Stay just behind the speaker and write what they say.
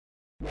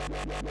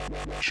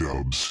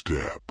Chub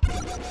Step.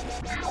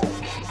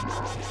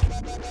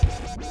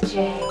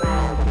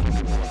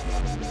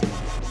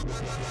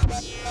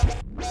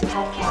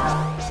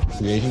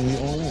 Creating the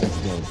oil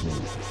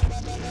judgment.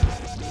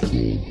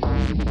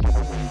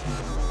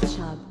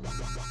 Chub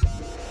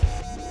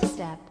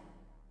Step.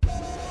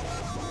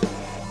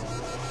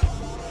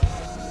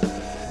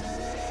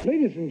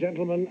 Ladies and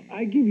gentlemen,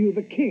 I give you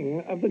the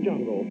king of the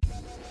jungle.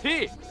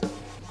 He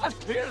has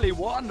clearly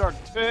wandered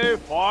too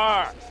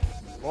far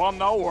from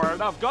the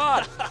word of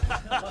God.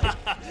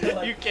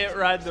 You can't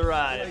ride the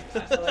ride.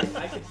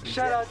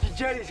 Shout out to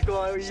Jetty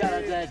Squad. Shout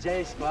out to that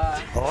J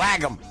Squad.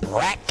 Rag 'em,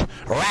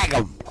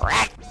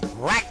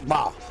 rack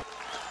ball.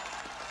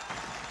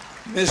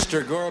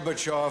 Mr.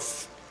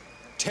 Gorbachev,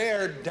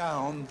 tear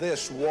down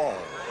this wall.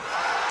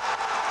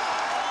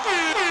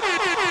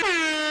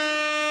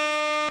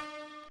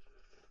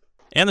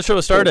 And the show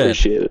has started.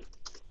 Appreciate it.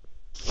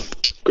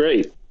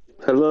 Great.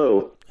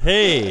 Hello.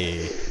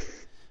 Hey,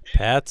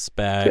 Pat's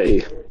back.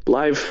 Hey,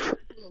 live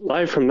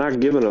from Not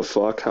Giving a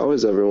Fuck. How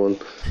is everyone?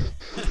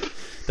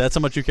 That's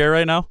how much you care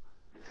right now?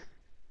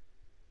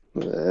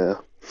 Yeah.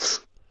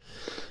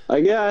 I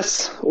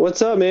guess.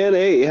 What's up, man?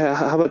 Hey,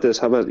 how about this?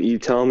 How about you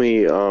tell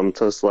me,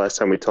 since the last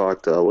time we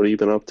talked, what have you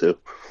been up to?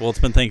 Well, it's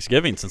been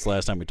Thanksgiving since the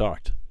last time we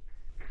talked.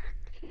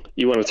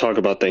 You want to talk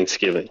about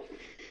Thanksgiving?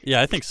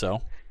 Yeah, I think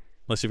so.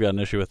 Unless you've got an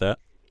issue with that.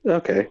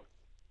 Okay.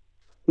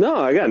 No,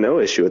 I got no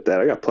issue with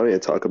that. I got plenty to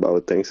talk about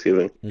with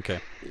Thanksgiving. Okay.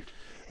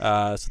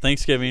 So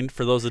Thanksgiving,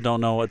 for those that don't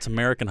know, it's an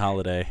American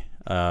holiday.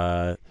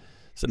 No,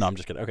 I'm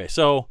just kidding. Okay,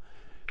 so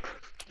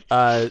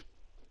I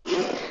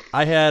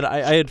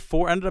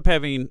ended up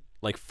having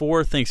like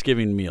 4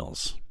 Thanksgiving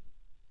meals,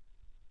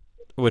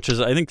 which is,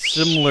 I think,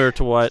 similar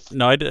to what...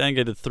 No, I think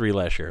I did 3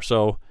 last year.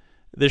 So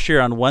this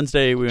year on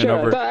Wednesday, we went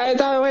over...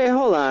 Wait,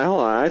 hold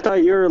on. I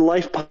thought your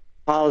life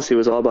policy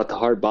was all about the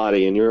hard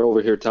body, and you're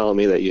over here telling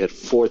me that you had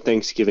 4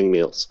 Thanksgiving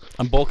meals.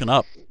 I'm bulking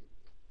up.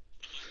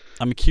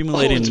 I'm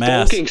accumulating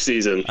mass. Bulking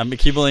season. I'm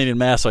accumulating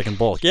mass so I can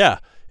bulk. Yeah,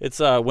 it's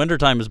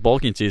wintertime is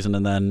bulking season,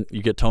 and then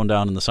you get toned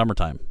down in the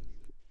summertime.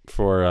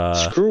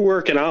 Screw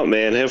working out,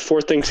 man. Have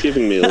 4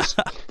 Thanksgiving meals.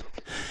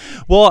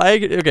 Well,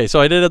 so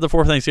I did have the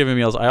 4 Thanksgiving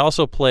meals. I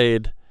also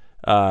played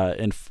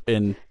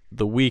in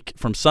the week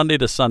from Sunday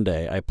to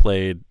Sunday. I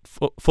played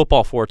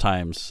football 4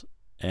 times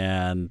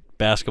and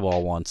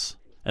basketball once,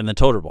 and then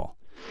toter ball.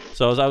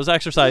 So I was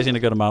exercising a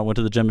good amount. Went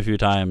to the gym a few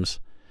times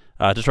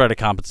to try to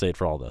compensate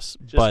for all this.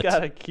 Just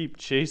gotta keep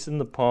chasing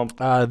the pump.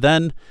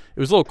 Then it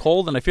was a little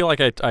cold, and I feel like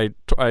I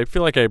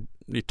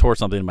tore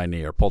something in my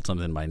knee or pulled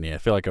something in my knee. I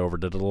feel like I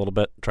overdid it a little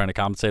bit, trying to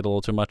compensate a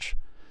little too much.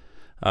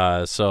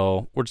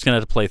 So we're just gonna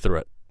have to play through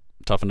it,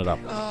 toughen it up.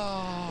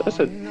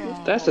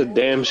 That's a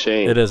damn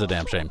shame. It is a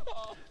damn shame.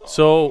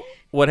 So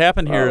what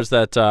happened here is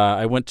that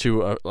I went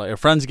to a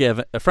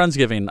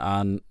Friendsgiving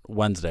on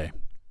Wednesday,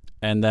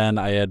 and then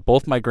I had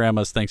both my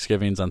grandma's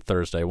Thanksgivings on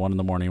Thursday, one in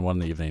the morning, one in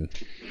the evening,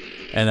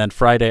 and then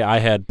Friday I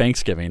had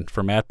Banksgiving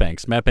for Matt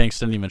Banks. Matt Banks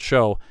didn't even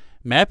show.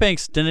 Matt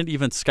Banks didn't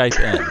even Skype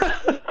in.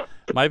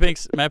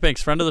 Matt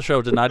Banks, friend of the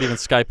show, did not even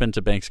Skype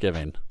into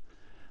Banksgiving.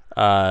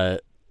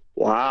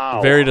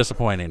 Wow. Very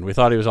disappointing. We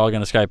thought he was all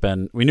going to Skype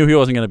in. We knew he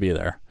wasn't going to be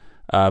there.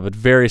 But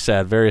very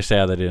sad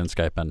that he didn't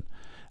Skype in.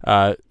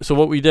 So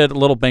what we did, a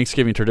little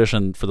Banksgiving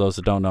tradition, for those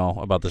that don't know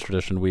about this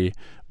tradition, we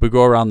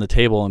go around the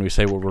table and we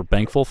say what we're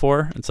thankful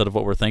for instead of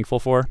what we're thankful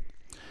for.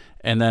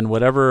 And then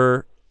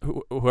whoever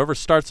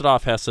starts it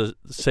off has to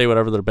say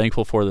whatever they're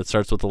thankful for that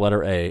starts with the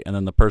letter A, and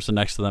then the person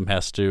next to them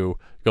has to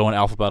go in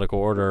alphabetical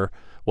order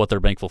what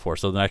they're thankful for.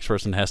 So the next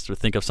person has to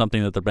think of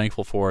something that they're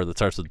thankful for that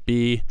starts with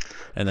B,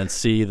 and then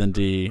C, then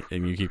D,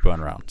 and you keep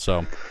going around.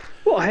 So,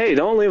 well, hey,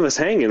 don't leave us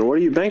hanging. What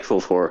are you thankful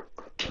for?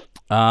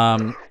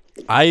 I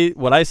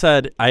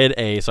said, I had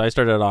A, so I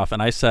started it off, and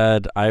I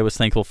said I was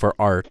thankful for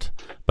art,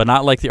 but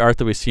not like the art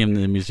that we see in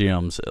the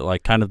museums,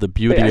 like kind of the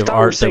beauty of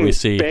art that we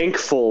see.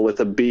 Thankful with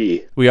a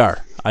B. We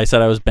are. I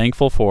said I was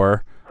thankful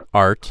for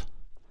art,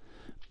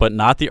 but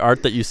not the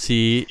art that you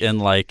see in,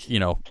 like,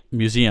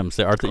 museums,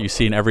 the art that you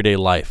see in everyday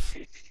life.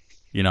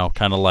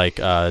 Kind of like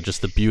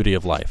just the beauty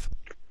of life.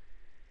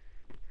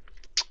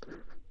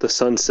 The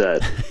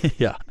sunset.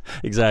 Yeah,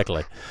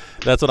 exactly.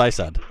 That's what I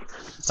said.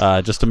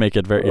 Just to make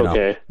it very,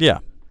 okay. Yeah.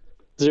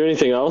 Is there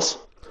anything else?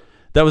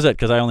 That was it,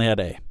 because I only had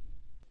A.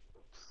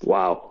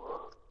 Wow.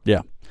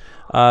 Yeah.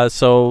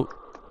 So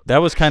that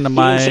was kind of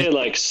my... You didn't say,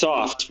 like,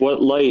 soft,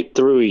 what light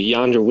through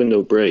yonder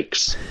window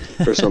breaks,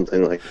 or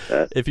something like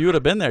that. If you would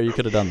have been there, you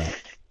could have done that.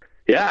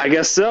 Yeah, I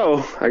guess so.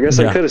 I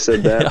could have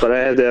said that, but I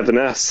had to have an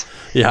S.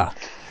 Yeah.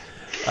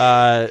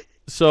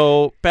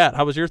 So, Pat,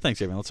 how was your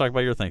Thanksgiving? Let's talk about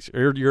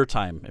your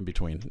time in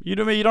between. You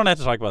don't have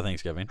to talk about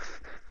Thanksgiving.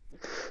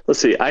 Let's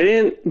see. I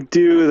didn't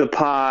do the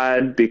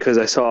pod because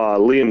I saw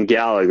Liam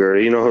Gallagher.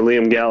 You know who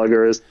Liam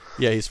Gallagher is?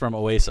 Yeah, he's from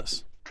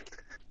Oasis.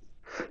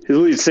 He's the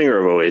lead singer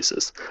of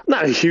Oasis. I'm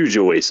not a huge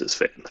Oasis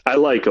fan. I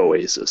like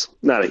Oasis.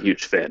 Not a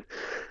huge fan.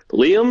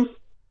 Liam,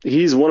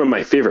 he's one of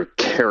my favorite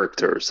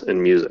characters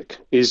in music.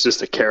 He's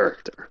just a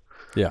character.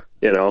 Yeah.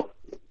 You know?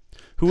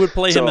 Who would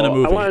play him in a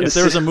movie? If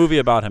there was a movie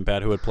about him,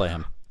 Pat, who would play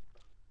him?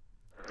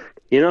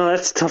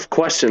 That's a tough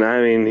question.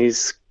 I mean,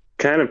 he's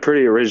kind of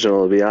pretty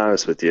original, to be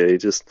honest with you. He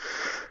just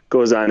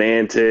goes on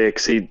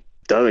antics. He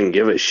doesn't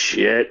give a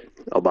shit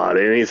about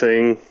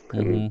anything.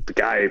 And the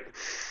guy,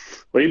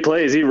 when he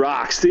plays, he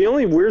rocks. The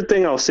only weird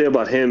thing I'll say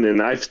about him,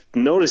 and I've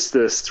noticed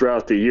this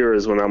throughout the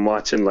years when I'm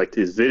watching like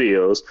these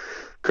videos,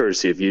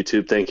 courtesy of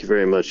YouTube. Thank you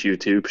very much,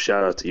 YouTube.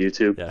 Shout out to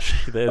YouTube. Yeah,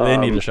 they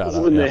need a shout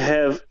out. When they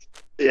have,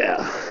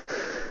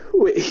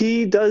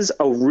 he does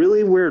a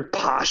really weird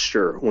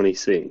posture when he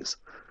sings.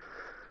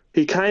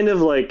 He kind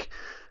of like,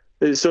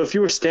 so if you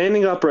were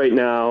standing up right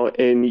now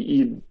and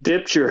you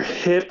dipped your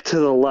hip to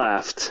the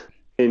left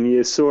and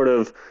you sort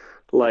of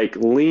like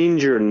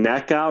leaned your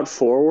neck out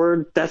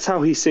forward, that's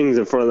how he sings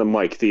in front of the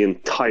mic the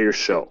entire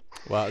show.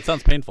 Wow, it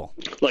sounds painful.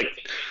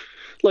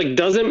 Like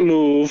doesn't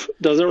move,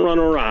 doesn't run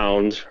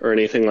around or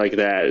anything like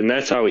that, and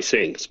that's how he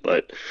sings.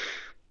 But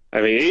I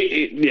mean,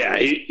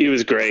 he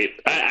was great.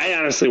 I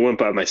honestly went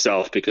by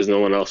myself because no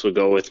one else would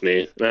go with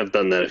me, and I've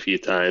done that a few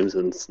times,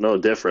 and it's no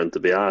different, to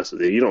be honest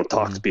with you. You don't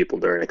talk to people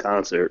during a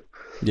concert.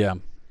 Yeah.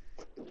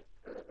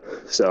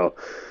 So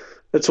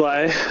that's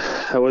why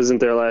I wasn't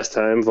there last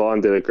time.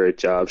 Vaughn did a great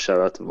job. Shout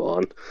out to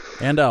Vaughn.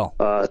 And Al.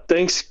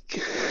 Thanks.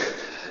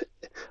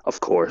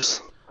 Of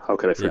course. How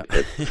could I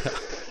forget? Yeah.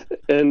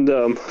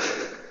 And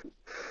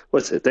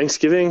what's it?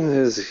 Thanksgiving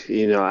is,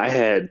 I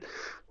had,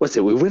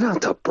 we went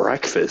out to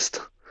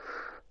breakfast.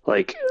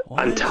 Like,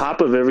 on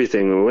top of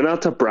everything, we went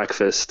out to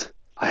breakfast.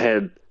 I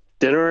had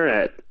dinner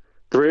at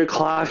 3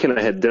 o'clock, and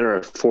I had dinner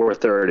at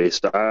 4:30.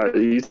 So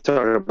you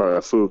talking about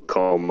a food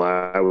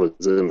coma, I was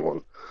in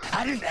one.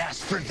 I didn't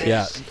ask for this.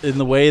 Yeah, in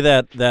the way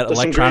that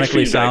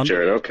electronically sounds.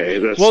 Okay.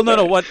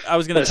 No. What I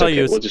was going to tell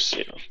you is, we'll just,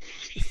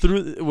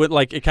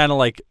 it kind of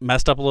like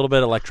messed up a little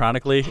bit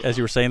electronically as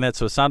you were saying that,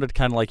 so it sounded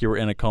kind of like you were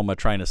in a coma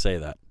trying to say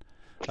that.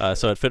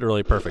 So it fit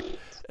really perfect.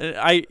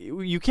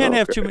 You can't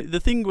have too many. The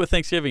thing with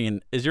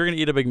Thanksgiving is you're going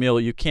to eat a big meal.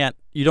 You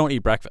don't eat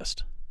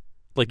breakfast.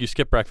 Like, you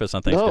skip breakfast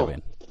on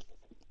Thanksgiving. No.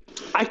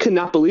 I could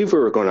not believe we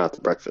were going out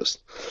to breakfast.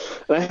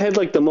 And I had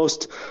like the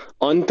most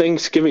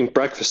un-Thanksgiving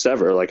breakfast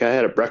ever. Like, I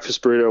had a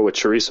breakfast burrito with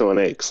chorizo and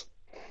eggs.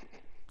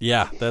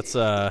 Yeah, that's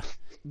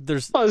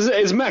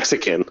it's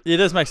Mexican. It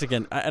is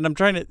Mexican, and I'm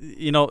trying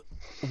to,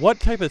 what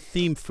type of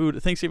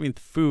Thanksgiving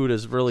food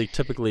is really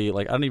typically,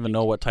 like, I don't even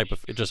know what type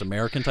of, just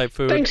American type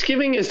food.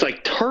 Thanksgiving is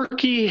like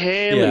turkey,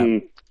 ham,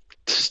 and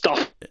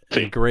stuff.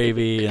 And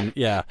gravy and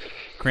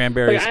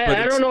cranberries. Like,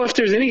 I don't know if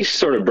there's any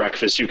sort of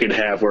breakfast you could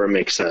have where it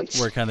makes sense.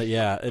 Where kind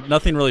of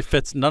nothing really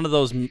fits. None of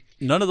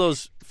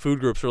those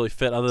food groups really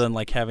fit, other than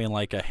like having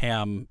like a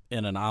ham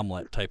in an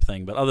omelet type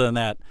thing. But other than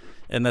that,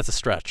 and that's a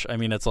stretch. I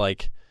mean, it's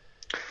like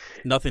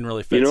nothing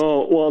really fits.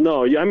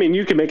 No. I mean,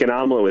 you can make an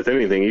omelet with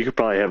anything. You could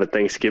probably have a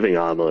Thanksgiving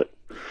omelet.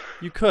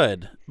 You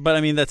could, but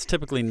I mean, that's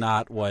typically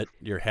not what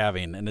you're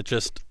having, and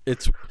it's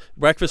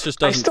breakfast just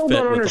doesn't fit. I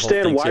still don't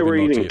understand why we're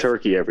eating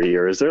turkey every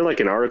year. Is there like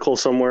an article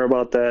somewhere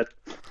about that?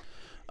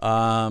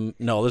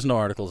 No, there's no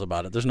articles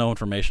about it. There's no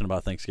information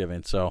about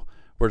Thanksgiving, so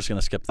we're just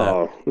gonna skip that.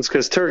 Oh, it's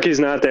because turkey's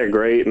not that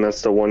great, and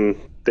that's the one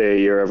day a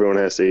year everyone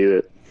has to eat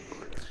it.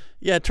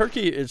 Yeah,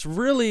 turkey is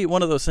really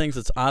one of those things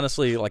that's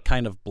honestly like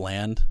kind of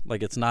bland.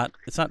 Like, it's not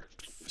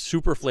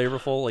super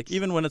flavorful. Like,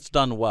 even when it's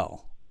done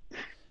well.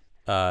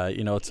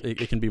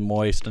 It can be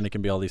moist and it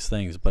can be all these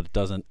things, but it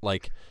doesn't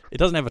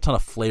have a ton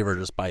of flavor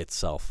just by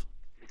itself.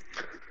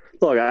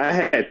 Look, I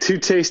had 2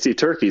 tasty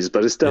turkeys,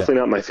 but it's definitely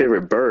not my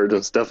favorite bird.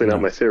 It's definitely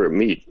not my favorite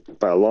meat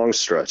by a long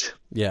stretch.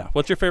 Yeah.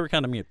 What's your favorite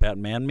kind of meat, Pat?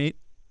 Man meat?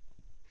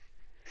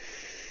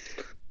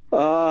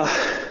 I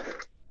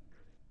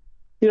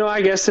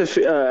guess if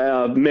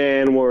a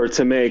man were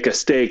to make a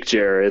steak,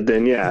 Jared,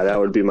 then that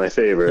would be my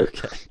favorite.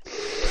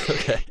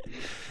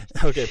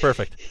 Okay,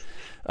 perfect.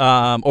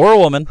 Or a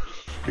woman.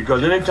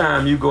 Because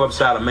anytime you go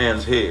upside a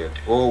man's head,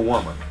 or a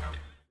woman,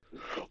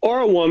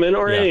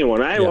 or anyone,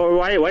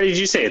 why did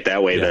you say it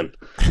that way then?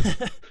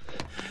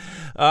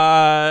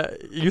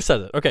 You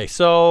said it. Okay,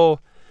 so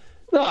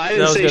no, I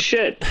didn't say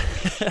shit.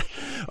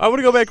 I want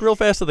to go back real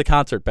fast to the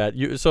concert, Pat.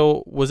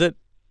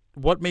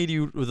 What made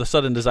you with a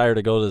sudden desire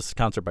to go to this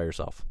concert by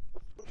yourself?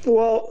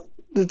 Well,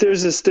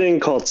 there's this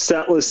thing called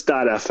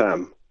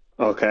Setlist.fm.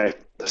 Okay.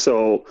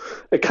 So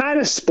it kind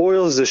of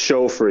spoils the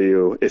show for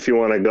you if you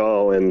want to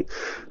go, and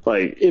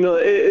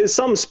it's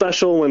something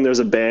special when there's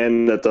a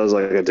band that does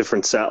like a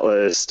different set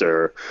list,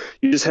 or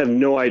you just have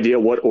no idea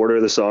what order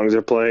the songs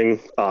are playing.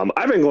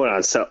 I've been going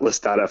on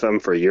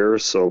Setlist.fm for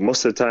years, so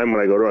most of the time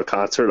when I go to a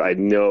concert, I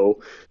know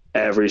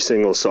every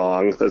single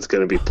song that's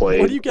going to be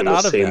played in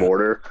the same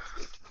order.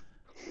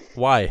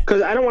 Why?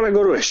 Because I don't want to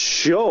go to a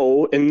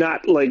show and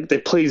not they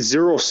play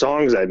 0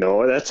 songs I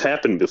know. That's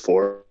happened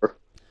before.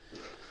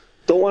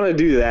 Don't want to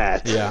do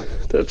that. Yeah.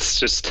 That's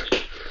just,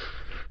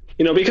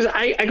 because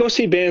I go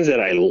see bands that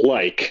I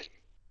like.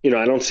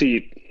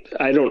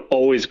 I don't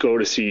always go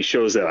to see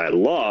shows that I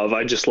love.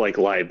 I just like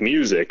live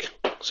music.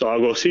 So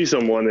I'll go see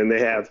someone and they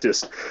have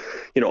just,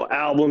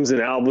 albums and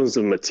albums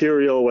of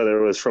material,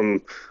 whether it was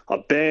from a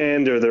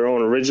band or their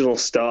own original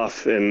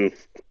stuff. And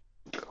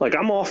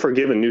I'm all for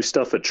giving new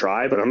stuff a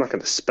try, but I'm not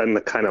going to spend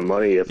the kind of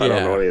money if I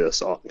don't know any of the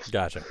songs.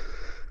 Gotcha.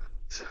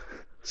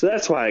 So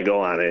that's why I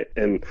go on it.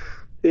 And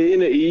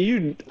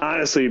you'd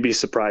honestly be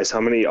surprised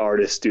how many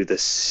artists do the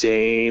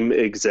same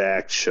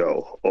exact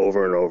show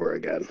over and over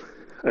again.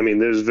 I mean,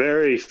 there's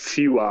very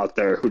few out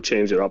there who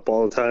change it up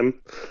all the time.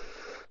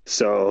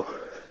 So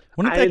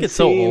wouldn't that get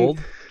so old?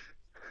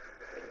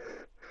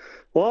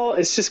 Well,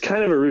 it's just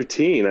kind of a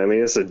routine. I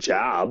mean, it's a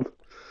job.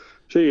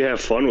 Sure, you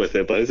have fun with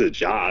it, but it's a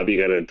job. You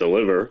got to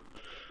deliver.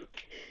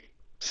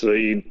 So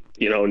you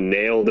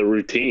nail the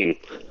routine.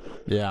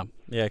 Yeah,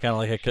 kind of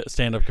like a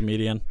stand-up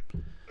comedian.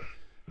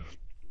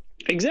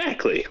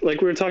 Exactly.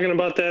 Like we were talking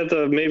about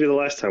that maybe the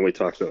last time we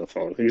talked on the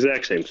phone.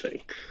 Exact same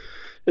thing.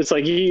 It's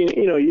like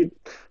you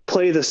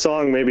play the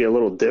song maybe a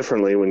little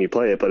differently when you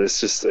play it, but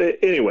it's just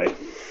anyway.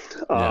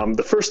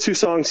 The first two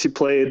songs he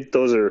played,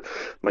 those are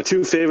my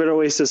two favorite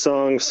Oasis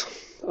songs.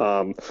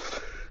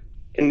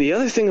 And the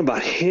other thing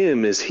about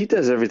him is he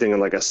does everything in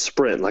like a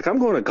sprint. Like I'm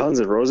going to Guns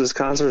N' Roses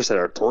concerts that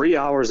are 3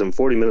 hours and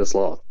 40 minutes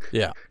long.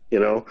 Yeah.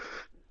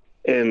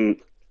 And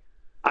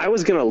I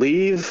was going to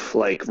leave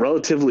like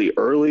relatively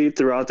early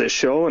throughout this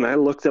show. And I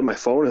looked at my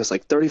phone and it's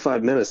like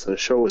 35 minutes and the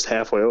show was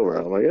halfway over.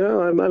 I'm like,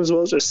 I might as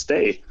well just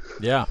stay.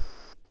 Yeah.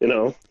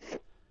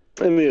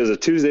 I mean, it was a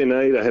Tuesday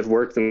night. I had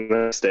worked the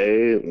next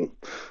day, and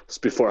it was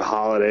before a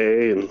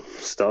holiday and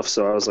stuff.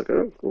 So I was like,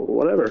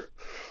 whatever.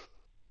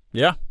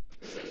 Yeah.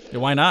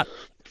 Why not?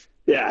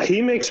 Yeah,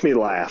 he makes me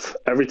laugh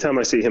every time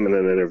I see him in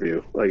an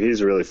interview. Like,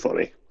 he's really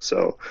funny.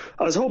 So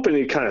I was hoping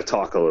he'd kind of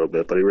talk a little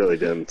bit, but he really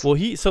didn't. Well,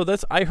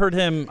 I heard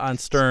him on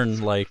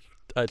Stern like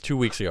 2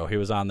 weeks ago. He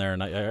was on there,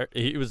 and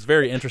he was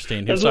very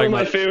interesting. That's one of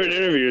my favorite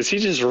interviews. He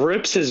just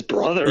rips his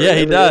brother. Yeah,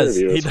 he does.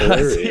 He does.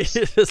 Hilarious.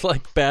 He just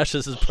like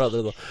bashes his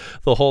brother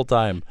the whole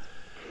time.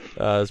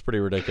 It's pretty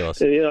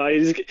ridiculous. And,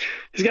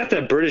 he's got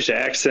that British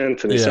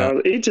accent, and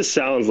he just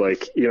sounds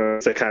like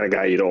it's the kind of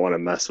guy you don't want to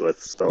mess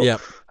with. So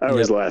I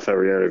always laugh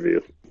every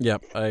interview.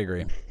 Yep, I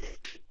agree.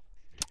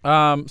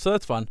 So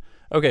that's fun.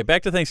 Okay,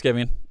 back to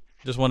Thanksgiving.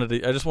 I just wanted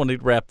to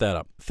wrap that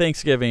up.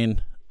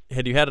 Thanksgiving.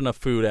 Had you had enough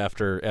food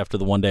after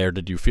the one day, or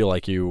did you feel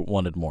like you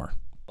wanted more?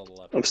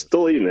 I'm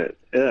still eating it.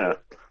 Yeah.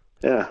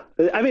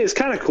 I mean, it's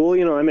kind of cool.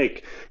 I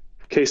make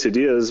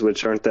quesadillas,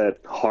 which aren't that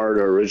hard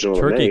or original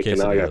to make, and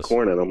now I got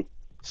corn in them.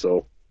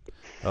 So.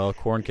 Oh,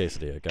 corn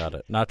quesadilla. Got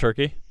it. Not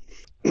turkey?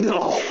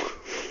 No.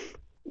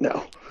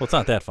 Well, it's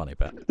not that funny,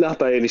 Pat. Not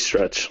by any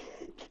stretch.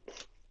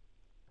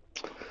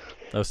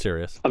 That was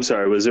serious. I'm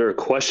sorry. Was there a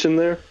question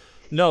there?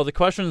 No, the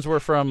questions were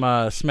from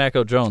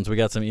Smacko Jones. We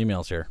got some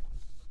emails here.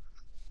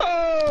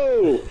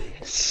 Oh,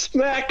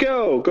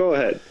 Smacko. Go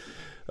ahead.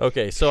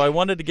 Okay, so I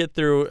wanted to get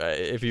through,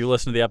 if you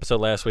listened to the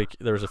episode last week,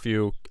 there was a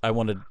few. I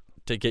wanted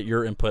to get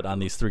your input on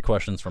these 3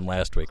 questions from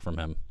last week from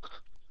him.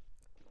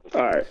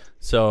 All right.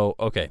 So,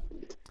 okay.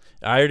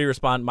 I already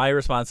respond. My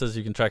responses,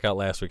 you can check out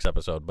last week's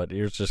episode, but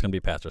here's just going to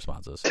be Pat's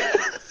responses.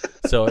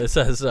 So it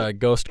says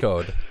Ghost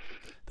Code.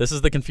 This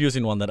is the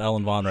confusing one that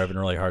Ellen Vaughn are having a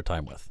really hard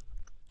time with.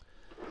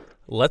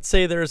 Let's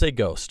say there is a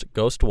ghost,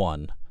 Ghost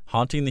 1,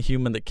 haunting the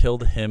human that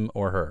killed him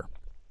or her,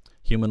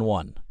 Human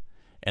 1.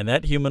 And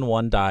that Human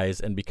 1 dies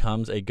and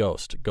becomes a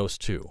ghost,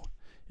 Ghost 2.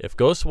 If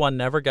Ghost 1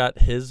 never got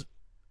his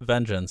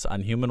vengeance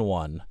on Human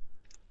 1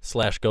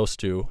 / Ghost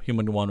 2,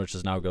 Human 1, which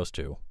is now Ghost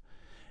 2,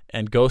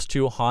 and Ghost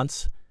 2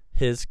 haunts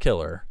his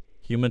killer,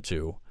 Human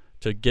 2,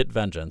 to get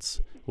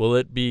vengeance, will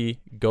it be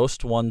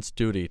Ghost 1's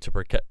duty to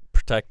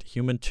protect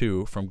Human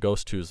 2 from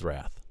Ghost 2's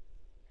wrath?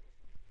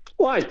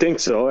 Well, I think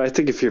so. I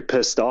think if you're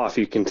pissed off,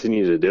 you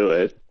continue to do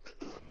it.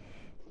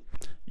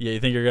 Yeah, you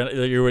think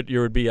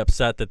you would be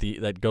upset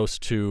that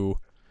Ghost 2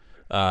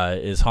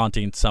 is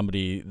haunting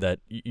somebody that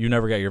you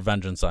never got your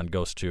vengeance on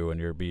Ghost 2, and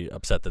you'd be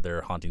upset that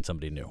they're haunting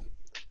somebody new.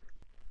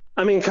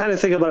 I mean, kind of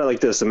think about it like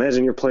this.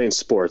 Imagine you're playing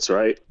sports,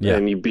 right? Yeah.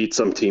 And you beat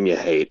some team you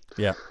hate.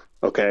 Yeah.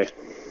 Okay.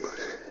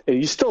 And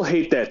you still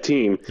hate that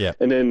team. Yeah.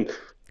 And then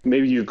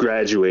maybe you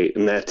graduate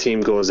and that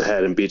team goes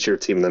ahead and beats your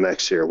team the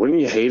next year. Wouldn't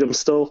you hate them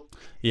still?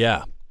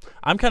 Yeah.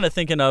 I'm kind of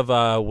thinking of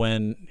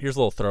here's a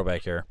little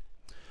throwback here.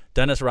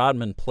 Dennis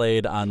Rodman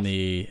played on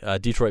the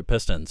Detroit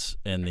Pistons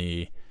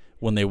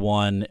when they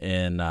won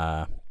in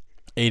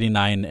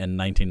 89 and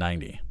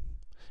 1990.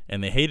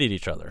 And they hated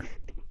each other.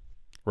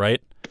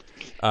 Right?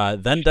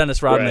 Then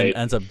Dennis Rodman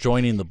ends up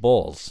joining the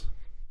Bulls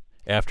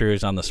after he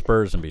was on the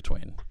Spurs in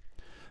between.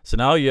 So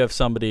now you have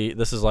somebody,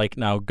 this is like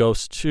now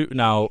Ghost 2,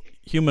 now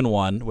Human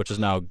 1, which is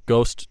now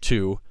Ghost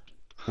 2,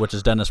 which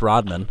is Dennis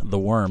Rodman, the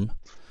Worm,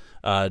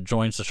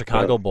 joins the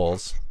Chicago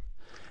Bulls.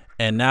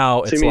 And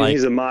now it's like...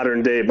 he's a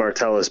modern-day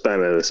Martellus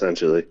Bennett,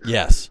 essentially.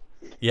 Yes.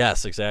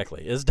 Yes,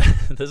 exactly. This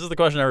is the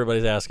question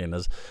everybody's asking.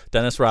 Is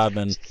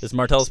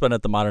Martellus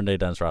Bennett the modern-day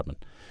Dennis Rodman?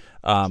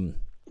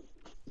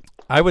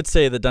 I would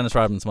say that Dennis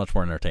Rodman's much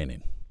more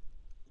entertaining.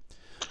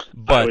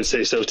 But, I would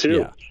say so too.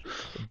 Yeah.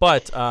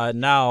 But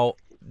now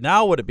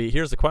would it be?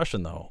 Here's the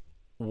question though: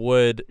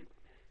 would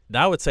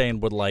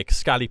like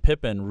Scottie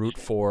Pippen root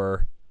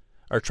for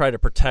or try to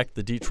protect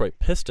the Detroit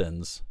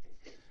Pistons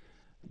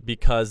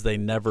because they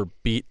never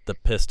beat the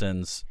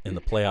Pistons in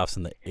the playoffs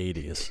in the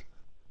 80s?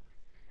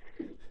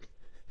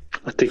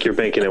 I think you're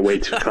making it way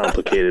too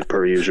complicated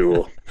per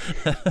usual.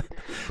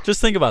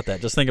 Just think about that.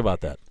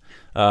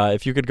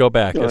 If you could go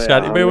back, Oh, if yeah,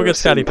 Scotty, I'm maybe we'll gonna get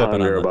Scotty sit and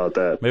Pippen on ponder the, about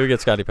that. Maybe we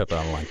get Scotty Pippen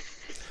on the line.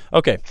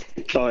 Okay,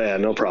 Oh yeah,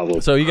 no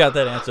problem. so you got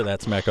that answer,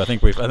 that Smacko. I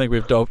think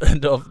we've dove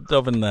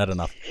into that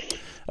enough.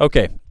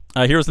 Okay,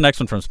 here's the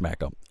next one from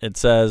Smacko. It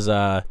says,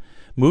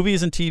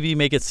 movies and TV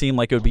make it seem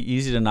like it would be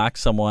easy to knock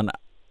someone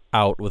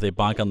out with a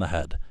bonk on the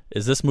head.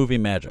 Is this movie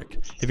magic?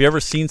 Have you ever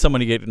seen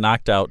somebody get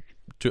knocked out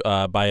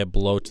by a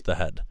blow to the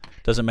head?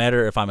 Doesn't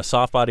matter if I'm a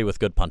soft body with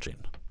good punching.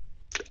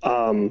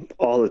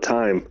 All the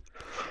time.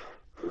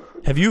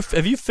 Have you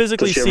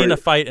physically Does she seen ever- a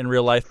fight in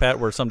real life, Pat,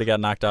 where somebody got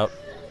knocked out?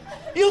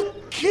 You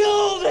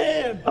killed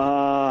him!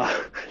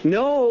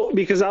 No,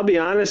 because I'll be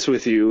honest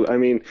with you. I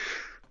mean,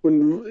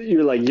 when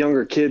you're like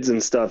younger kids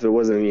and stuff, it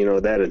wasn't,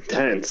 that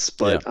intense.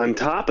 But on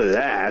top of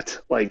that,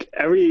 like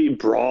every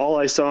brawl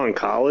I saw in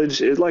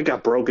college, it like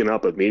got broken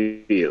up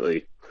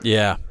immediately.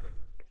 Yeah.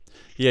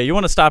 Yeah, you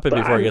want to stop it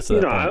before it gets to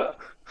that point.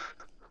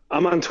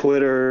 I'm on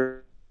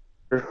Twitter.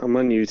 I'm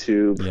on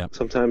YouTube. Yeah.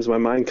 Sometimes my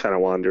mind kind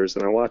of wanders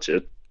and I watch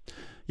it.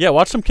 Yeah,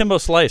 watch some Kimbo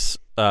Slice,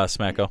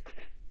 Smacko.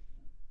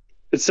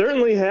 It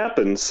certainly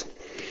happens.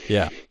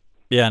 Yeah.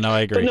 Yeah, no,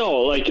 I agree. But no,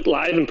 like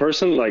live in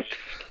person, like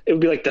it would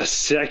be like the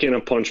second a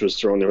punch was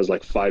thrown, there was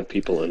like 5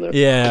 people in there.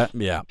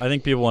 Yeah. I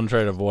think people want to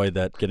try to avoid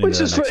that getting Which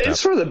to is the next it's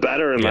step. for the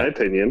better, in my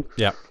opinion.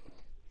 Yeah.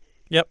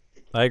 Yep,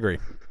 I agree.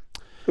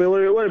 I mean,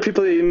 what are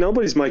people?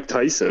 Nobody's Mike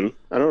Tyson.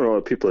 I don't know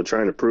what people are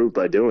trying to prove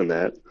by doing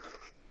that.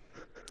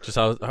 Just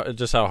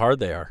how hard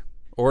they are,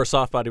 or a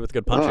soft body with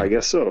good punching. Oh, I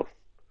guess so.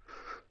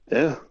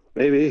 Yeah,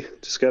 maybe.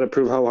 Just got to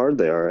prove how hard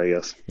they are, I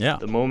guess. Yeah.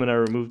 The moment I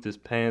removed his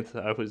pants,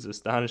 I was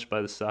astonished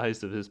by the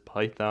size of his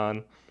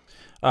python.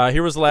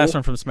 Here was the last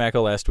one from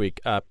Smacko last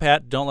week.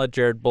 Pat, don't let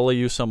Jared bully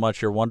you so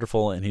much. You're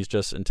wonderful, and he's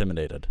just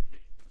intimidated.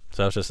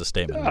 So that was just a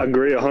statement. I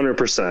agree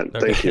 100%.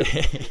 Thank you.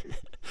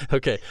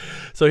 Okay,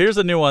 so here's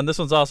a new one. This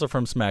one's also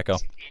from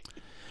Smacko.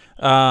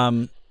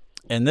 And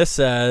this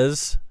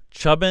says,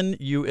 chubbing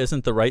you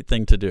isn't the right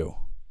thing to do.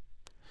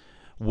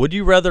 Would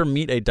you rather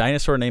meet a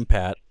dinosaur named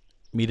Pat,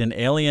 meet an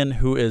alien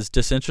who is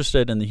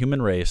disinterested in the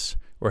human race,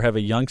 or have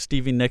a young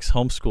Stevie Nicks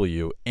homeschool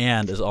you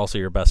and is also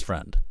your best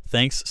friend?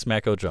 Thanks,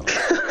 Smacko Jones.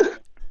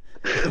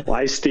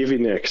 Why Stevie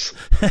Nicks?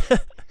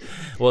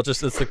 Well, it's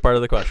the part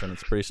of the question.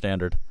 It's pretty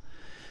standard.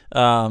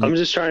 I'm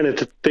just trying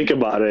to think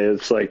about it.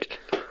 It's like,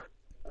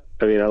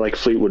 I mean, I like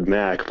Fleetwood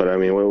Mac, but I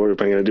mean, what am I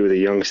going to do with a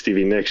young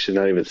Stevie Nicks? She's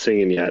not even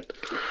singing yet.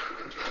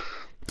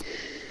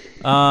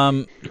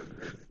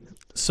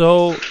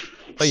 So,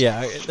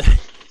 yeah,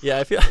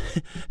 I feel.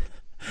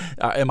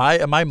 Am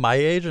I my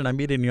age and I'm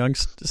meeting young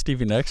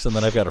Stevie Nicks, and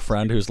then I've got a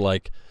friend who's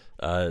like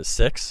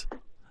 6,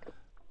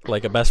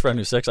 like a best friend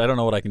who's 6? I don't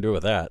know what I can do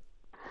with that.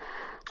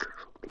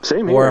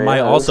 Same here. Or am I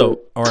also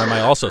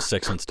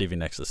 6 when Stevie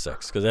Nicks is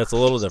 6? Because that's a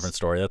little different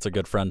story. That's a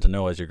good friend to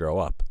know as you grow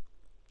up.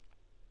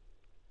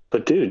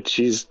 But dude,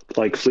 she's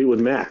like Fleetwood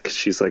Mac.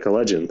 She's like a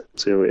legend.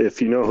 So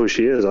if you know who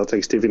she is, I'll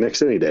take Stevie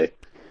Nicks any day,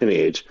 any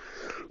age.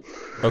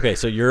 Okay,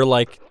 so you're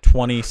like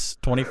 20,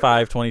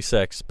 25,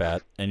 26,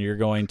 Pat, and you're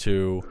going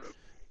to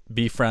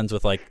be friends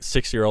with like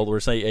 6-year-old, or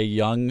say a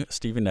young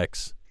Stevie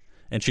Nicks,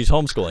 and she's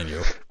homeschooling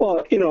you.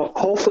 Well,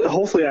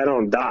 hopefully I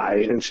don't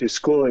die, and she's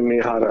schooling me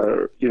how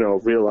to,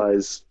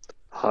 realize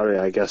how to,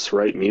 I guess,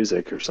 write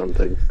music or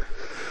something.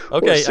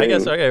 Okay, I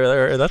guess,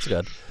 okay, that's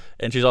good.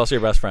 And she's also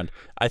your best friend.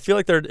 I feel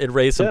like it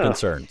raised some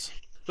concerns.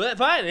 But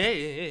fine.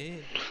 Hey.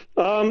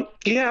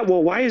 Yeah,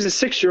 well, why is a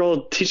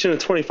 6-year-old teaching a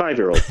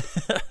 25-year-old?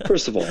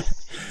 First of all.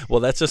 Well,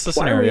 that's just the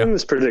Why scenario. are we in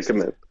this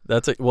predicament?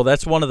 That's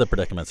one of the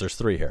predicaments. There's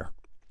 3 here.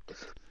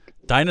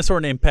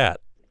 Dinosaur named Pat.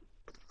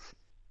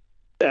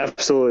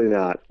 Absolutely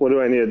not. What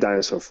do I need a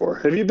dinosaur for?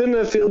 Have you been to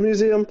the Field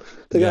Museum?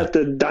 They got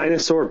the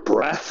dinosaur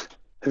breath.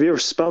 Have you ever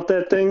smelt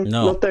that thing?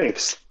 No. No,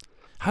 thanks.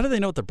 How do they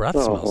know what the breath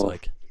smells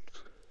like?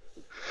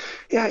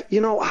 Yeah,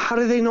 how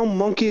do they know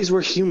monkeys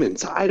were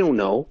humans? I don't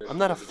know. I'm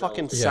not a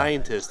fucking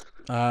scientist.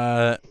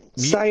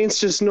 Science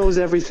just knows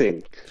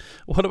everything.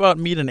 What about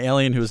meet an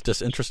alien who's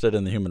disinterested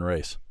in the human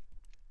race?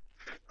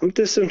 I'm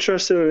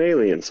disinterested in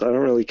aliens, so I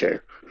don't really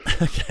care.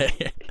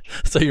 Okay.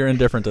 So you're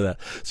indifferent to that.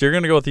 So you're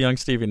going to go with the young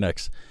Stevie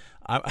Nicks.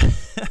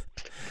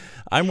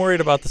 I'm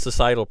worried about the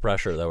societal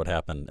pressure that would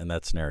happen in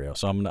that scenario.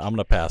 So I'm going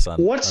to pass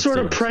on. What sort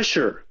of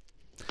pressure?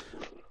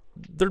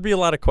 There'd be a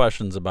lot of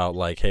questions about,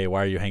 like, hey,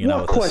 why are you hanging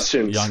out with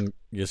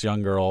this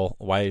young girl?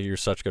 Why are you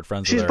such good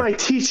friends with her? She's my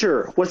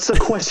teacher. What's the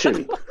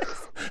question?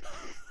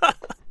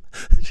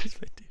 She's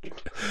my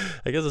teacher.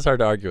 I guess it's hard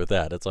to argue with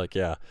that. It's like,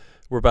 yeah,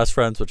 we're best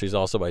friends, but she's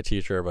also my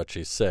teacher, but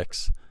she's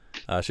 6.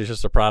 She's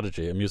just a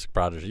prodigy, a music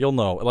prodigy. You'll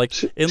know, like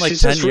in like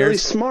she's 10 just years. Really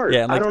smart.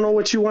 Yeah, like, I don't know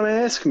what you want to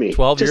ask me.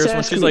 12 just years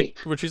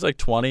when she's like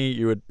 20,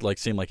 you would like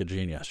seem like a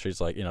genius. She's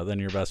like, then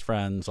you're best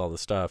friends, all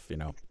this stuff,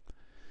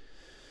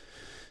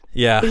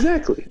 Yeah.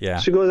 Exactly. Yeah.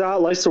 She goes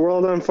out, lights the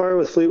world on fire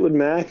with Fleetwood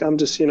Mac. I'm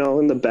just,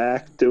 in the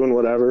back doing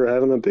whatever,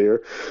 having a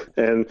beer.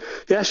 And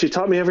yeah, she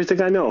taught me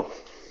everything I know.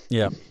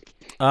 Yeah.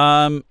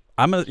 I'm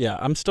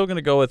still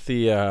gonna go with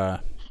the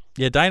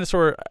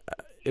dinosaur.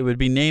 It would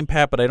be named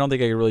Pat, but I don't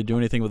think I could really do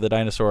anything with the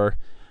dinosaur.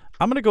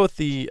 I'm gonna go with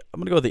the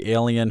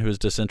alien who's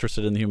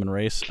disinterested in the human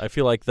race. I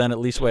feel like then at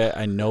least way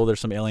I know there's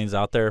some aliens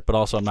out there, but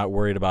also I'm not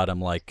worried about him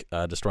like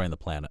destroying the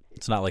planet.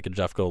 It's not like a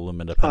Jeff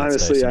Goldblum Independence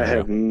Day Honestly, I scenario.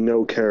 have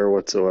no care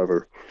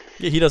whatsoever.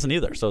 Yeah, he doesn't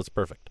either, so it's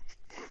perfect.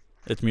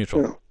 It's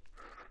mutual. No.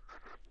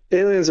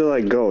 Aliens are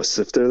like ghosts.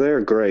 If they're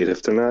there, great.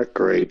 If they're not,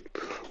 great.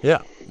 Yeah,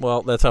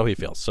 well, that's how he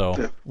feels.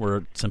 So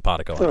we're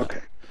simpatico. On Okay.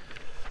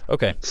 that.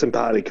 Okay.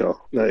 Simpatico.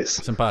 Nice.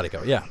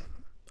 Simpatico. Yeah.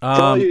 For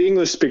all you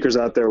English speakers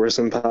out there, we're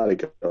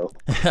simpatico.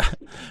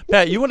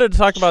 Pat, you wanted to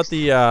talk about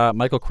the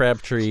Michael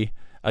Crabtree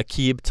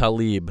Aqib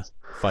Talib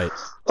fight.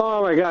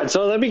 Oh my God!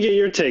 So let me get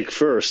your take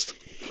first.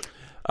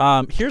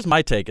 Here's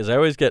my take: is I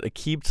always get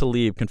Aqib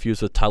Talib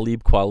confused with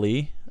Talib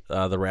Kweli,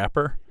 the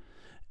rapper,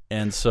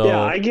 and so yeah,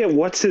 I get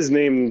what's his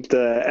name,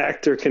 the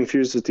actor,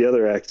 confused with the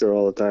other actor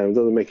all the time. It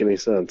doesn't make any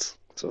sense.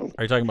 So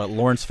are you talking about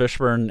Lawrence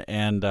Fishburne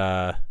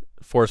and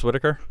Forrest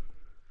Whitaker?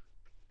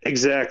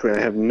 Exactly. I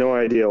have no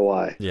idea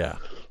why. Yeah.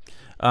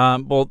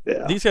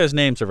 These guys'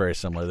 names are very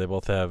similar. They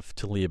both have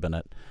Talib in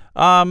it.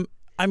 I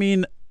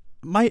mean,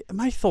 my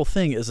whole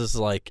thing is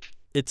like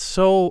it's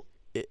so.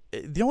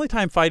 The only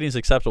time fighting is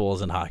acceptable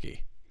is in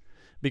hockey,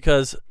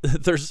 because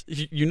there's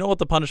you know what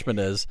the punishment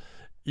is.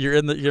 You're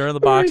in the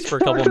box for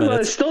a couple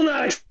minutes. It's still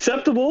not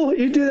acceptable.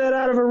 You do that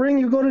out of a ring,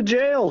 you go to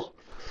jail.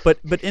 But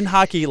in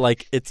hockey,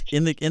 like it's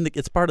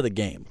it's part of the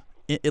game.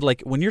 It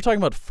like when you're talking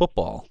about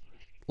football,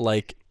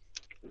 like.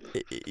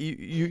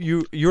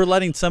 You're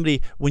letting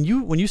somebody when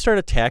you start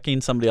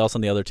attacking somebody else on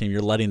the other team, you're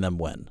letting them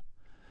win.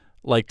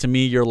 Like to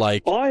me, you're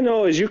like all I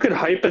know is you could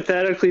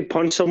hypothetically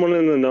punch someone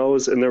in the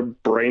nose and their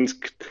brains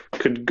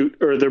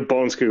or their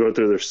bones could go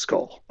through their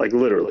skull, like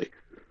literally.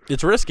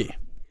 It's risky.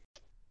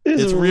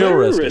 It's real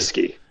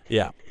risky.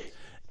 Yeah,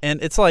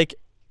 and it's like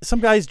some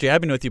guy's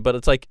jabbing with you, but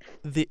it's like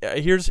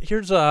here's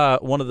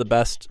one of the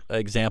best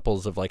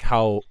examples of like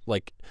how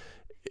like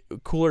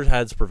cooler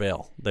heads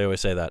prevail. They always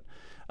say that.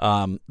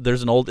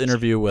 There's an old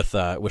interview with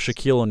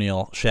Shaquille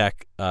O'Neal,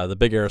 Shaq, the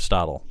big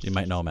Aristotle, you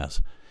might know him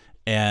as,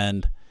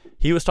 and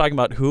he was talking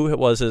about who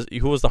was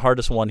the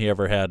hardest one he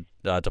ever had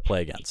to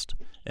play against,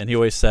 and he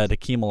always said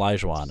Hakeem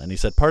Olajuwon, and he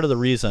said part of the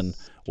reason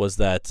was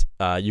that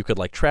you could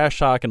like trash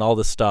talk and all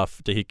this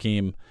stuff to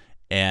Hakeem,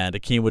 and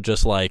Hakeem would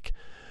just like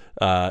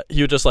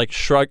he would just like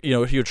shrug, he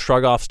would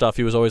shrug off stuff.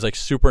 He was always like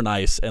super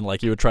nice, and like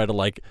he would try to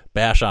like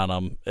bash on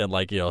him and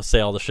like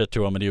say all the shit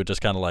to him, and he would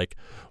just kind of like,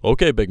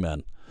 okay, big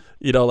man.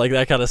 Like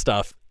that kind of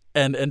stuff.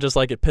 And just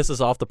like it pisses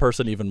off the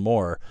person even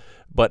more.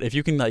 But if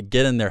you can like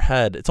get in their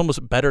head, it's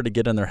almost better to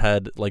get in their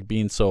head like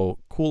being so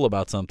cool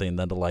about something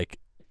than to like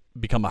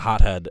become a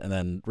hothead and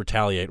then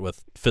retaliate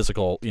with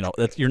physical,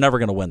 you're never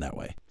going to win that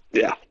way.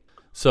 Yeah.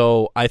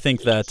 So I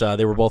think that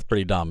they were both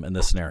pretty dumb in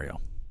this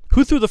scenario.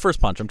 Who threw the first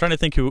punch? I'm trying to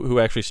think who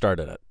actually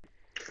started it.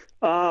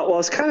 Well,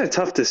 it's kind of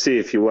tough to see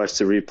if you watch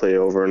the replay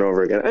over and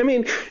over again. I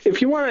mean,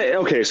 if you want to,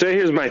 okay, so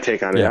here's my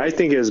take on it. I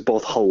think it is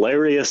both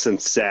hilarious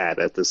and sad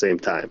at the same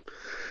time,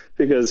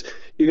 because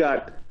you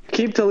got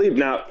Aqib Talib.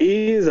 Now,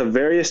 he is a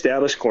very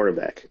established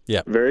quarterback.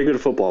 Yeah. Very good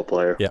football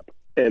player. Yeah.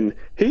 And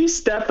he's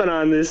stepping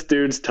on this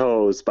dude's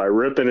toes by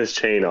ripping his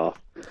chain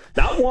off.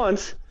 Not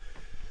once,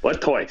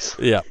 but twice.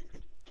 Yeah.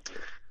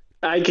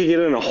 I could get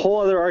in a whole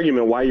other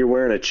argument why you're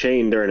wearing a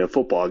chain during a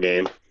football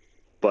game,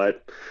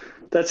 but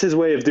that's his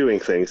way of doing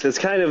things. It's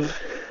kind of,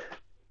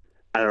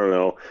 I don't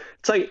know.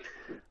 It's like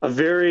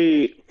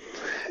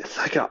it's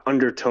like an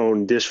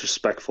undertone,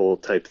 disrespectful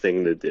type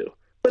thing to do.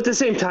 But at the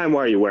same time,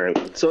 why are you wearing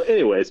it? So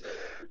anyways,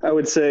 I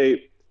would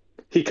say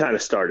he kind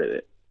of started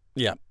it.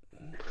 Yeah.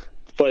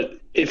 But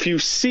if you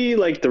see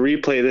like the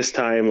replay this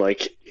time,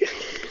 like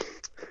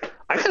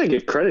I gotta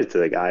give credit to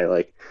the guy.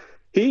 Like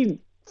he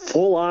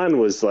full on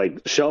was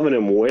like shoving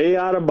him way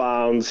out of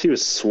bounds. He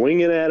was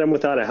swinging at him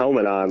without a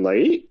helmet on.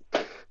 Like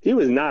he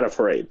was not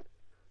afraid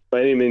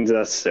by any means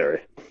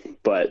necessary.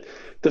 But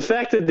the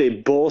fact that they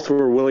both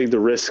were willing to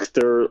risk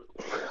their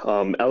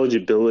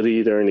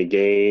eligibility during the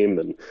game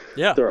and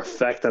their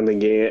effect on the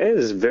game, it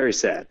is very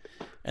sad.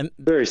 And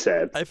very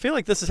sad. I feel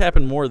like this has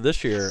happened more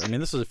this year. I mean,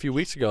 this was a few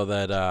weeks ago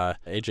that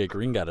AJ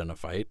Green got in a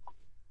fight.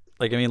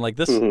 Like, I mean, like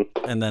this,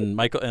 and then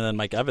Mike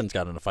Evans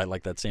got in a fight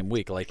like that same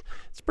week. Like,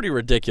 it's pretty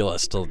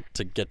ridiculous to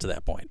get to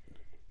that point.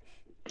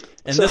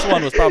 And this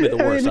one was probably the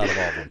worst out of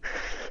all of them.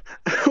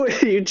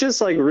 You just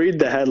like read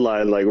the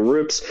headline, like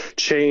rips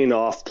chain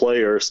off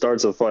player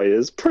starts a fight.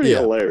 It's pretty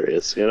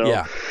hilarious,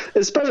 Yeah.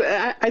 Especially,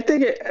 I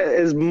think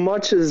as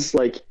much as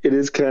like it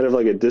is kind of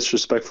like a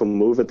disrespectful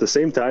move, at the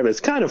same time, it's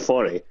kind of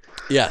funny.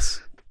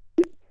 Yes.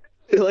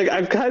 Like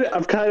I'm kind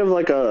of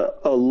like a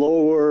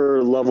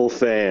lower level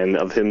fan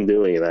of him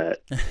doing that.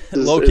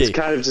 Low key. It's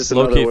kind of just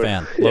low another key way.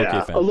 fan.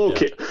 A low yeah.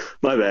 key.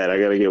 My bad. I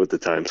gotta get with the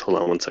times. Hold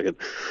on 1 second.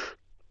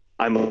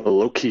 I'm a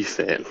low key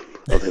fan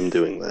of him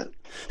doing that.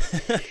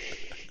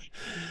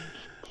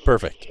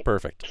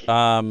 Perfect.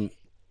 I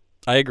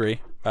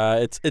agree.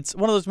 It's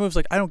one of those moves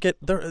like I don't get.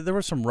 There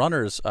were some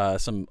runners,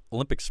 some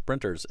Olympic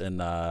sprinters in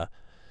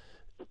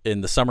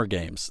in the Summer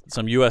Games.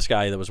 Some U.S.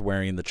 guy that was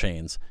wearing the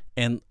chains,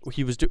 and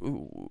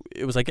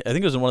it was like, I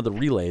think it was in one of the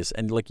relays,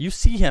 and like you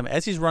see him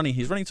as he's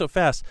running so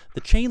fast,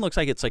 the chain looks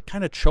like it's like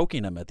kind of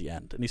choking him at the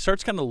end, and he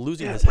starts kind of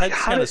losing his head,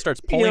 kind of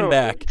starts pulling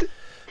back,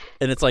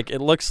 and it's like it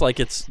looks like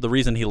it's the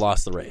reason he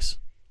lost the race.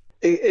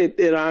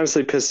 It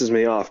honestly pisses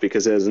me off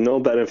because it has no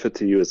benefit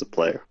to you as a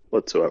player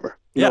whatsoever.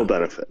 No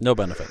benefit. No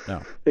benefit.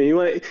 No. And you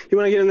want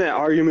to get in that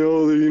argument?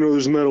 Oh,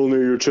 there's metal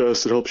near your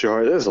chest. It helps your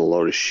heart. That's a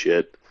load of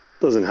shit.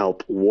 Doesn't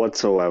help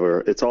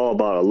whatsoever. It's all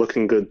about a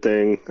looking good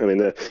thing. I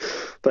mean,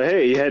 but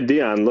hey, you had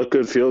Dion look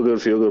good, feel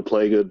good,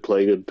 play good,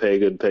 pay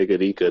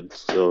good, eat good.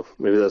 So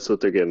maybe that's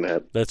what they're getting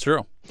at. That's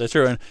true.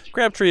 And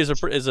Crabtree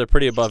is a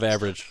pretty above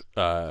average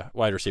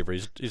wide receiver.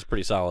 He's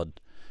pretty solid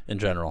in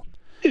general.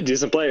 He's a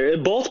decent player.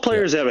 Both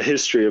players have a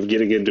history of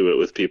getting into it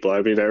with people.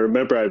 I mean, I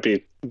remember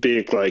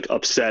being like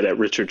upset at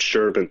Richard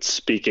Sherman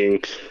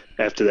speaking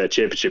after that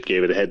championship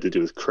game. It had to do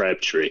with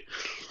Crabtree.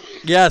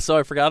 Yeah, so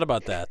I forgot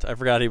about that. I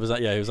forgot he was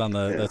on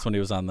the that's when he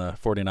was on the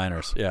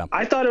 49ers. Yeah.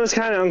 I thought it was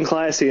kind of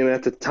unclassy, and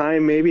at the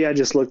time maybe I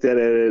just looked at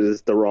it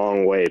as the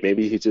wrong way.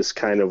 Maybe he just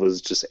kind of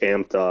was just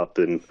amped up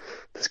and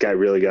this guy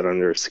really got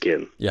under his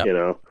skin, you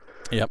know.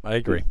 Yep, I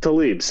agree.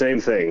 Talib, same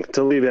thing.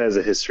 Talib has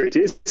a history.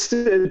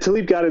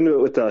 Talib got into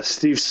it with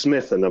Steve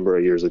Smith a number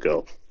of years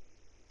ago.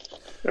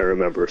 I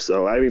remember.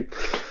 So, I mean,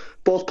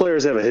 both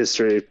players have a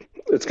history.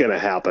 It's going to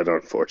happen,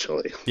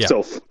 unfortunately. Yeah.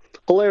 So,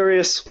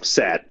 hilarious,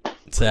 sad.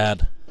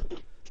 Sad.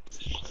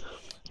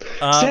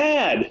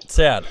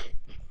 Sad.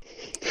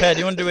 Pat, do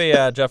you want to do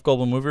a Jeff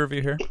Goldblum movie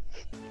review here?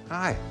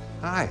 Hi.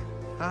 I'm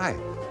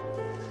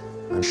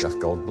Jeff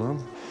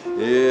Goldblum.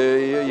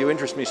 You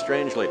interest me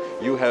strangely.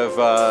 You've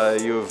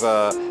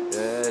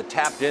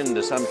tapped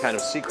into some kind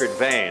of secret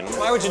vein.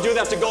 Why would you do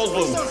that to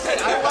Goldblum?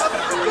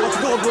 What's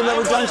Goldblum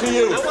ever done to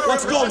you?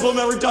 What's Goldblum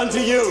ever done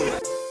to you?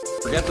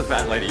 Forget the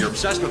fat lady. You're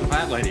obsessed with the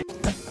fat lady.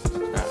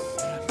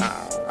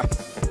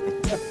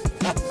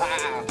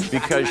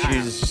 Because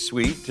she's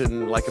sweet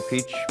and like a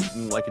peach,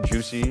 and like a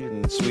juicy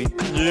and sweet.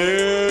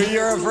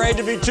 You're afraid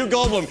to be too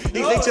Goldblum.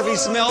 He thinks if he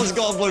smells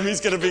Goldblum, he's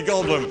going to be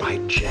Goldblum. By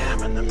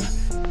jamming them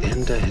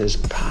into his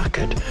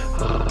pocket.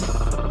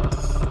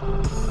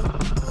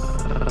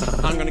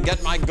 I'm going to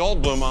get my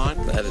Goldblum on.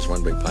 That is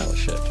one big pile of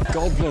shit.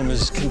 Goldblum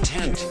is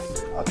content.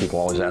 People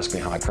always ask me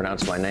how I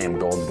pronounce my name,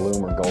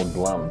 Goldblum or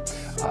Goldblum.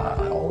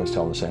 I always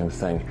tell them the same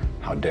thing.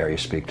 How dare you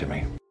speak to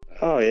me?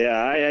 Oh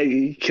yeah,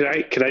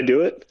 can I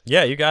do it?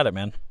 Yeah, you got it,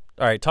 man.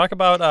 All right, talk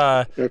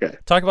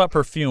about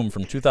Perfume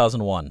from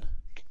 2001.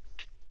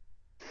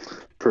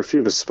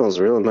 Perfume smells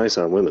really nice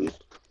on women.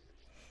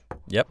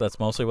 Yep, that's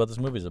mostly what this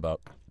movie's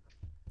about.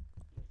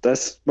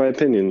 That's my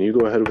opinion. You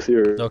go ahead with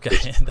yours.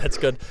 Okay, that's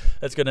good.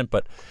 That's good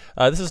input.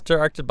 This is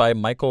directed by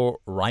Michael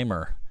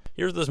Reimer.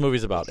 Here's what this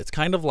movie's about. It's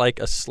kind of like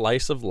a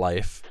slice of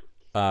life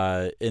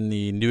in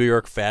the New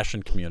York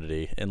fashion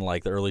community in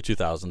like the early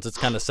 2000s. It's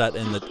kind of set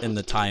in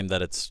the time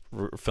that it's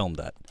filmed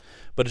at,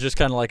 but it's just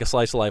kind of like a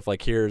slice of life.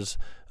 Like here's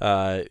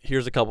a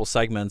couple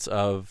segments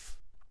of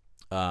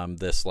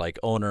this like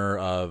owner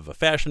of a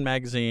fashion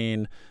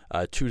magazine,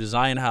 2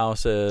 design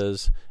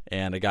houses,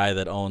 and a guy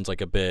that owns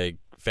like a big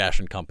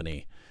fashion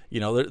company. You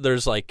know,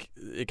 there's like,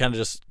 it kind of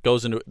just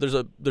goes into,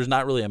 there's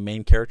not really a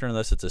main character in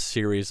this. It's a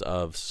series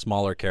of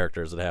smaller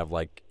characters that have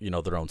like, you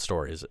know, their own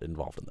stories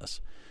involved in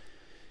this.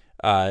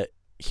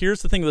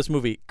 Here's the thing with this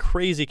movie,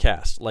 crazy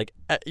cast. Like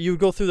you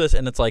go through this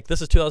and it's like,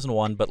 this is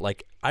 2001, but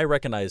like I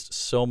recognized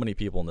so many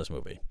people in this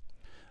movie.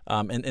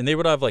 And they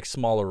would have like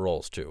smaller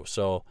roles too.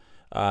 So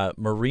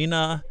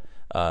Marina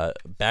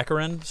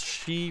Baccarin,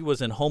 she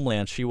was in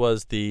Homeland. She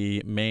was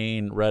the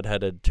main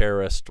redheaded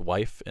terrorist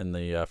wife in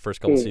the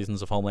first couple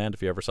seasons of Homeland,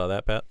 if you ever saw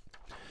that, Pat.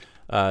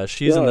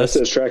 She's in this.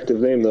 That's an attractive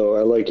name, though.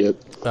 I like it.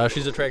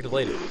 She's an attractive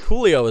lady.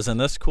 Coolio is in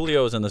this.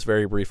 Coolio is in this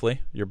very briefly.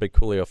 You're a big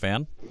Coolio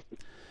fan.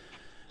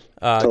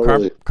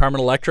 Totally.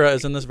 Carmen Electra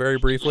is in this very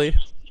briefly.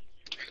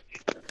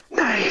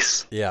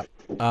 Nice. Yeah.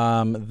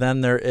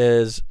 Then there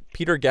is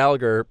Peter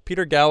Gallagher.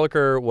 Peter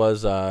Gallagher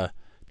was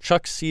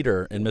Chuck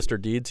Cedar in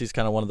Mr. Deeds. He's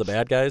kind of one of the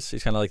bad guys.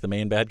 He's kind of like the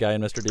main bad guy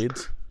in Mr.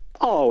 Deeds.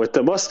 Oh, with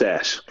the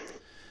mustache.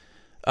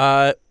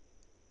 No,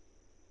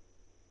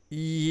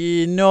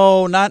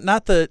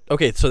 not the.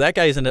 Okay, so that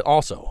guy's in it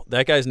also.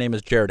 That guy's name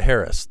is Jared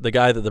Harris.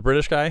 The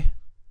British guy.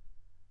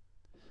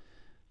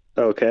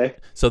 Okay.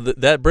 So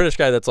that British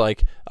guy that's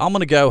like, I'm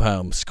gonna go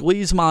home,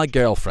 squeeze my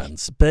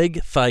girlfriend's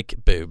big fake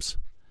boobs.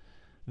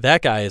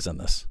 That guy is in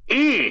this.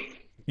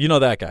 You know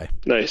that guy.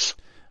 Nice.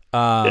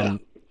 Yeah.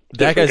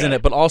 That guy's in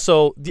it, but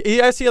also,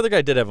 yes, the other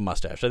guy did have a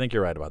mustache. I think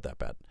you're right about that,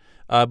 Pat.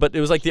 But it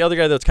was like the other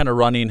guy that's kind of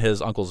running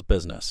his uncle's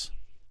business.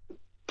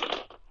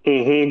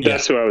 Mm-hmm.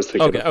 That's who I was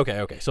thinking.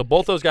 Okay. So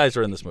both those guys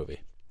are in this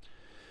movie.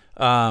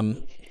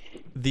 In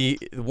the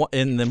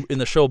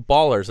show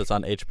Ballers that's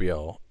on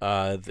HBO,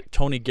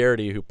 Tony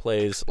Garrity, who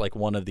plays like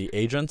one of the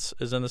agents,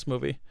 is in this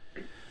movie.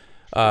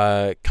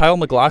 Kyle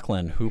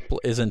MacLachlan, who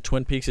is in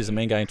Twin Peaks, he's the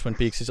main guy in Twin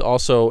Peaks. He's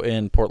also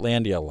in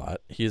Portlandia a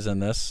lot. He's in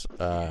this.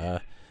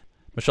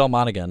 Michelle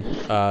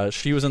Monaghan,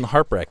 she was in the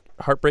Heartbreak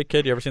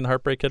Kid. You ever seen the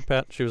Heartbreak Kid,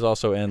 Pat? She was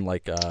also in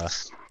like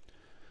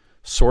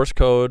Source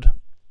Code,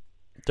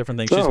 different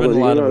things. She's been in a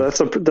lot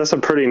of. That's a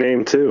pretty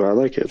name too. I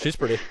like it. She's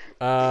pretty.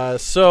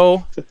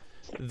 So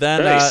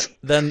then Nice.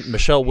 then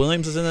Michelle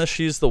Williams is in this.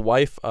 She's the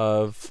wife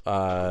of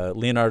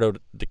Leonardo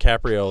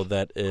DiCaprio.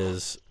 That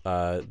is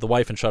the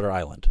wife in Shutter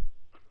Island.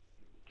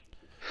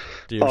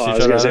 Do you ever see I was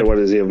Shutter gonna say, Island? what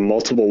is he have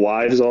multiple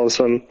wives all of a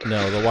sudden?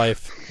 No, the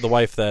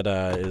wife that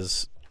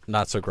is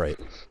not so great.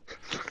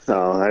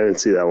 Oh, I didn't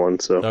see that one.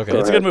 So Okay,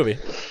 it's a good movie.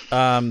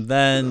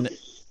 Then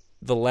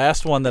the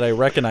last one that I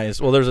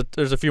recognize. Well,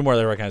 there's a few more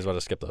that I recognize, but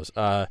I'll skip those.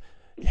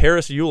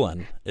 Harris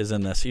Yulin is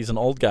in this. He's an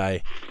old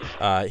guy.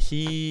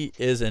 He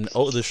is in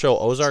the show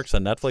Ozarks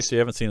on Netflix. If you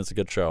haven't seen it, it's a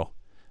good show.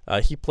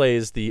 He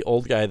plays the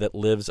old guy that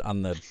lives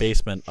on the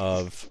basement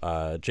of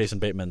Jason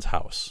Bateman's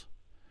house.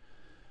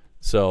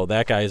 So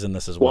that guy is in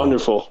this as well.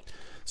 Wonderful.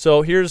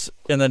 So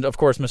and then of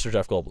course Mr.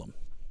 Jeff Goldblum.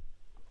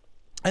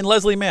 And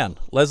Leslie Mann.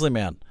 Leslie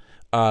Mann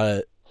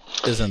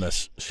is in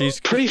this.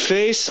 She's pretty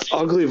face,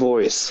 ugly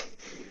voice.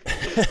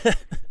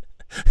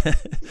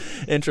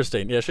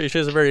 Interesting. Yeah, she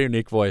has a very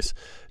unique voice.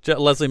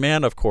 Leslie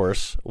Mann, of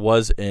course,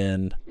 was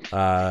in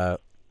George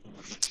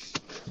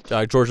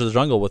of the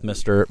Jungle with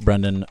Mr.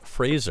 Brendan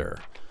Fraser.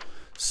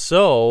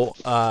 So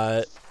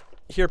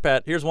here,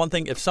 Pat, here's one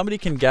thing. If somebody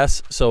can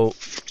guess, so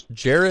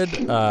Jared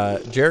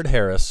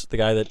Harris, the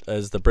guy that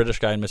is the British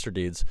guy in Mr.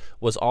 Deeds,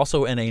 was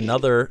also in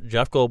another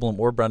Jeff Goldblum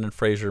or Brendan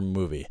Fraser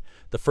movie.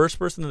 The first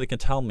person that can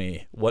tell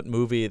me what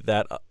movie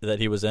that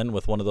he was in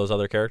with one of those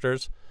other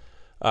characters,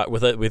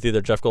 with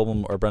either Jeff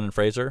Goldblum or Brendan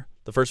Fraser,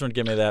 the first one to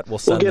give me that, we'll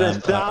send them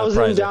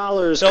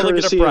 $1,000 They'll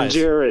courtesy get a of prize.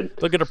 Jared.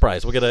 They'll get a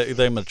prize. We'll give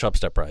them a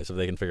Chubstep prize if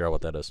they can figure out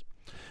what that is.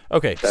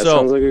 Okay, That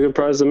sounds like a good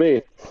prize to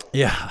me.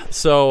 Yeah.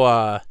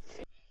 So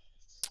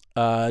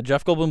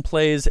Jeff Goldblum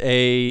plays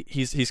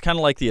he's kind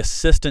of like the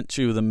assistant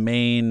to the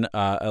main,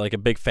 like a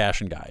big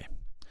fashion guy.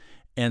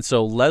 And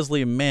so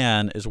Leslie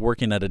Mann is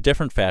working at a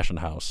different fashion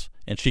house,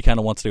 and she kind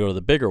of wants to go to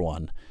the bigger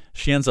one.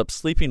 She ends up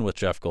sleeping with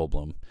Jeff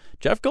Goldblum.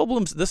 Jeff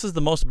Goldblum's, this is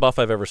the most buff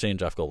I've ever seen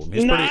Jeff Goldblum.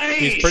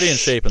 He's pretty in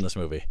shape in this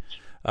movie.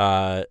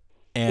 And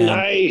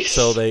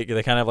so they kind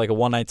of have like a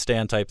one-night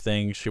stand type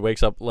thing.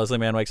 Leslie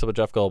Mann wakes up with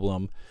Jeff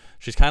Goldblum.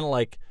 She's kind of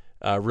like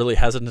really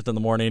hesitant in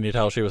the morning. You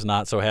tell she was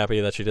not so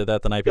happy that she did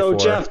that the night before. Yo,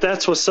 Jeff,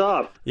 that's what's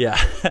up.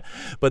 Yeah.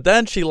 But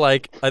then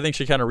I think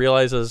she kind of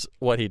realizes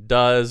what he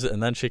does,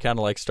 and then she kind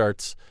of like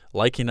starts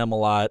liking him a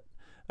lot.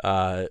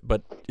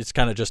 But it's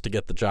kind of just to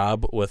get the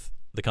job with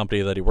the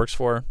company that he works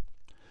for.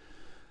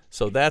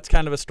 So that's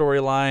kind of a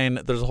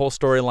storyline. There's a whole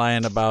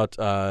storyline about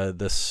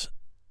this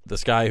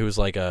guy who's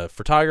like a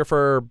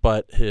photographer,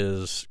 but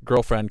his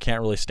girlfriend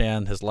can't really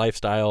stand his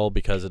lifestyle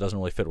because it doesn't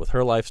really fit with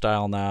her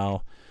lifestyle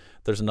now.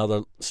 There's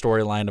another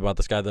storyline about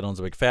this guy that owns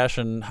a big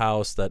fashion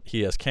house that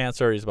he has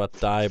cancer. He's about to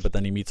die, but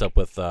then he meets up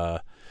with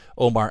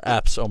Omar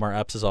Epps. Omar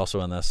Epps is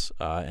also in this,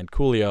 and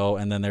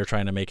Coolio, and then they're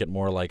trying to make it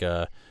more like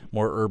a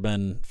more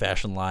urban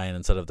fashion line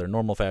instead of their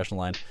normal fashion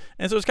line.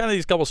 And so it's kind of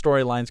these couple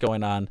storylines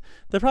going on.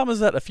 The problem is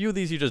that a few of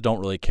these you just don't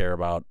really care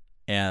about,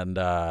 and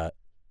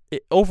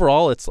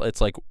overall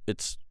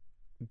it's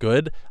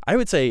good. I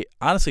would say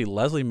honestly,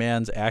 Leslie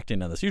Mann's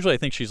acting in this. Usually I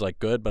think she's like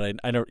good, but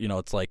I don't.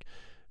 It's like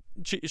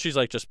she's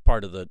like just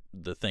part of the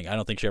thing. I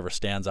don't think she ever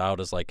stands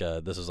out as like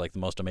this is like the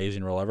most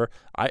amazing role ever.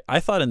 I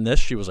thought in this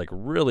she was like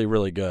really,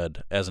 really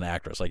good as an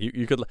actress. Like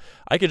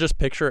I could just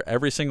picture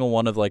every single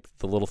one of like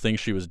the little things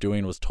she was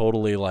doing was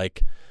totally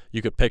like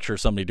you could picture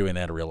somebody doing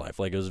that in real life.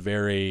 Like it was a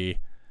very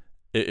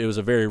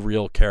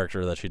real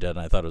character that she did, and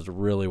I thought it was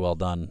really well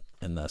done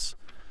in this.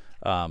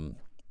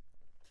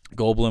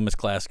 Goldblum is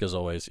classic as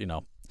always,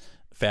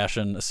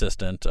 fashion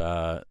assistant.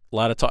 A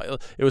lot of talk.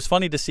 It was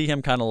funny to see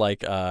him kind of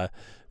like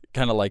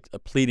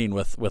pleading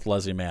with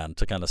Leslie Mann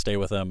to kind of stay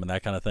with him and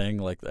that kind of thing.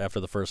 Like after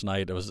the first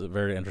night, it was a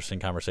very interesting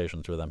conversation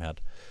the two of them had.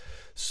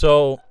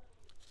 So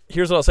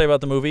here's what I'll say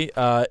about the movie.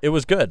 It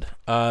was good,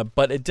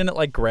 but it didn't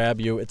like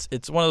grab you.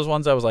 It's one of those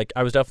ones I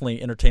was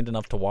definitely entertained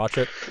enough to watch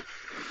it,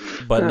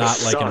 but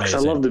not like amazing.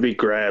 I love to be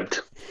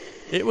grabbed.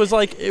 It was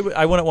like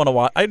I wouldn't want to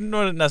watch. I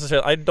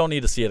don't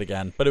need to see it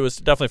again, but it was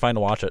definitely fine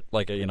to watch it.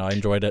 Like I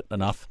enjoyed it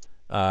enough.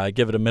 I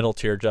give it a middle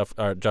tier Jeff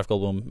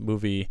Goldblum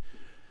movie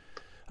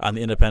on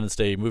the Independence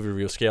Day movie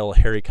review scale,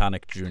 Harry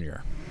Connick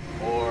Jr.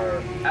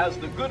 Or, as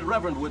the good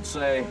Reverend would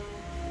say,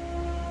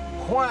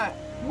 why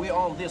we're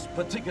on this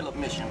particular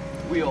mission,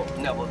 we'll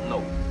never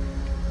know.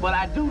 But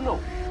I do know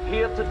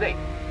here today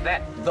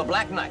that the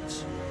Black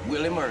Knights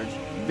will emerge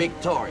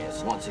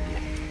victorious once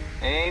again.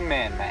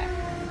 Amen, man.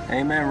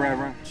 Amen,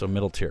 Reverend. So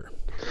middle tier.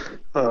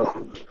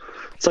 Oh,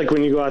 it's like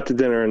when you go out to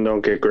dinner and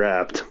don't get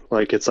grabbed.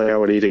 Like it's like I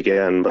would eat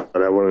again,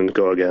 but I wouldn't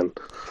go again.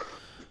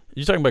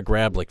 You're talking about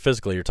grabbed, like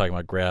physically. You're talking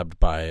about grabbed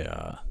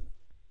by,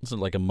 isn't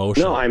it like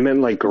emotion? No, I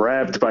meant like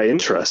grabbed by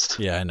interest.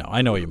 Yeah,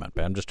 I know what you meant,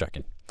 but I'm just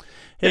checking.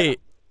 Hey,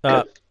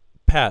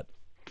 Pat.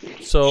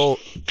 So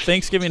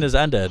Thanksgiving has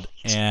ended,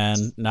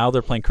 and now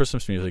they're playing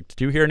Christmas music.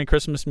 Did you hear any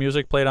Christmas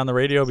music played on the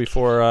radio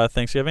before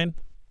Thanksgiving?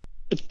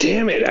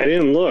 Damn it! I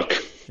didn't look.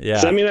 Yeah.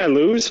 Does that mean I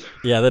lose?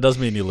 Yeah, that does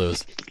mean you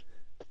lose.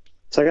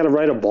 So I got to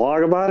write a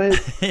blog about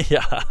it?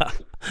 Yeah.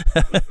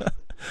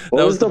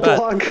 What was the bet.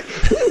 blog?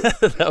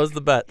 That was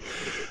the bet.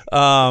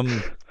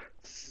 I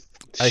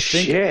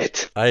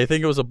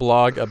think it was a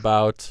blog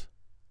about.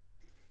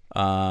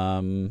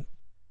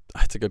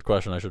 That's a good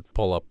question. I should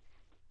pull up.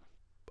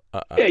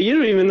 Yeah, you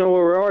don't even know what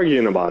we're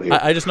arguing about here.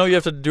 I just know you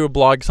have to do a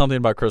blog something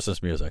about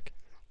Christmas music.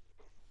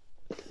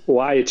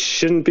 Why it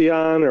shouldn't be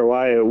on, or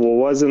why it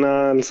wasn't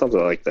on, something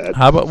like that.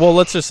 How about? Well,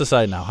 let's just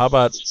decide now. How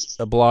about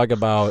a blog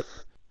about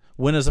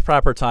when is the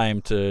proper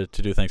time to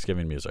do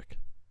Thanksgiving music,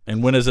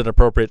 and when is it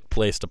appropriate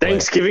place to play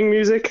Thanksgiving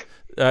music?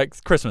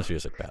 Christmas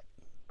music, Pat.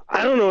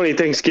 I don't know any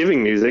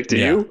Thanksgiving music. Do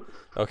you?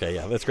 Okay,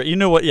 yeah, that's great. You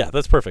know what? Yeah,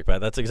 that's perfect,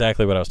 Pat. That's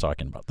exactly what I was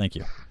talking about. Thank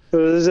you.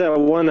 There's that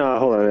one.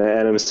 Hold on,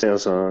 Adam Sandler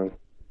song,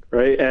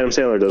 right? Adam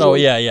Sandler does. Oh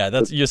yeah.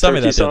 That's you sent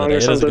me that the other day.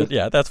 It is good.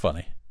 Yeah, that's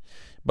funny.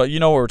 But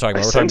you know what we're talking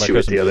about. We're talking about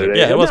Christmas music.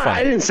 Yeah, it was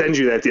funny. I didn't send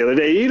you that the other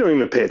day. You don't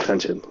even pay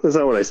attention. That's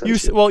not what I sent you.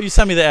 Well, you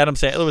sent me the Adam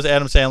Sandler. It was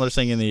Adam Sandler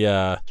singing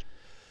the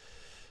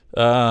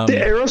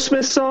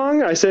Aerosmith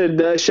song. I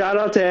said shout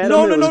out to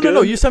Adam.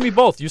 No. You sent me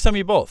both. You sent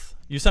me both.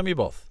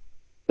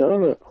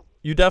 No.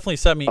 You definitely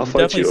sent me. I'll You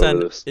fight definitely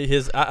you sent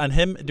his on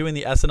him doing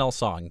the SNL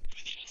song.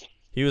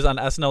 He was on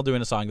SNL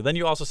doing a song. Then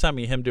you also sent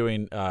me him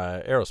doing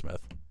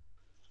Aerosmith.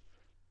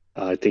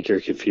 I think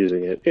you're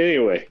confusing it.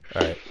 Anyway.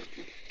 All right.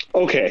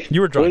 Okay.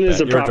 You were drunk. When is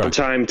the proper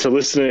time to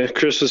listen to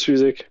Christmas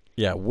music?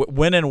 Yeah.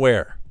 When and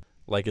where?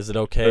 Like, is it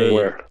okay? And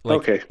where?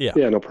 Like, okay.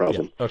 Yeah, no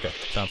problem. Yeah. Okay.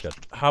 Sounds good.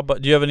 How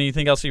about? Do you have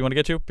anything else you want to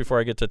get to before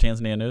I get to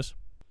Tanzania news?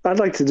 I'd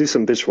like to do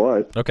some bitch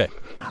what. Okay.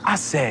 I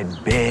said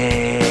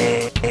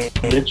bitch.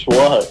 Bitch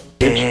what?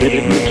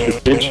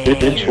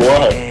 Bitch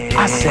what?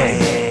 I said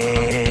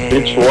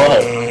bitch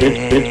what?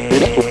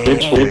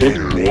 Bitch what?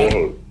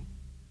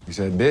 You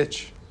said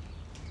bitch?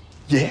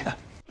 Yeah.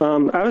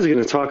 I was going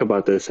to talk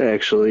about this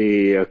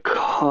actually a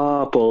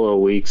couple of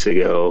weeks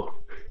ago,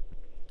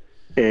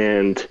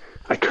 and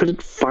I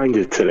couldn't find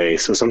it today,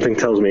 so something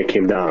tells me it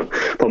came down.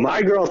 But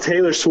my girl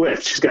Taylor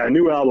Swift, she's got a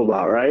new album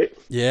out, right?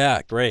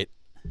 Yeah, great.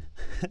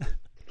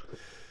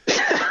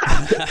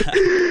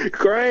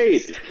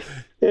 Great.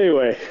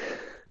 Anyway,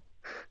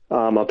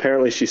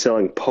 apparently she's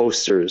selling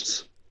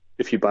posters.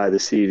 If you buy the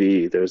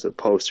CD, there's a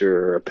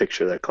poster or a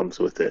picture that comes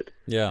with it.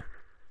 Yeah.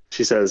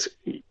 She says,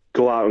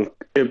 go out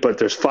and, but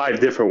there's 5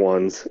 different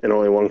ones, and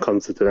only one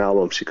comes with an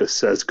album. She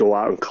says, go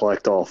out and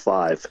collect all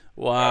 5.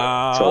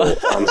 Wow. So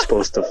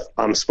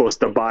I'm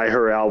supposed to buy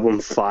her album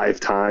 5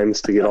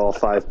 times to get all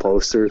 5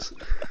 posters.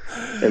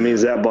 It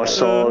means that much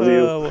to all of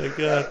you. Oh my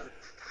god.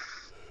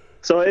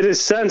 So it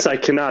is since I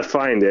cannot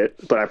find it,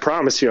 but I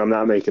promise you I'm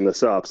not making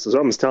this up. So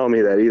someone's telling me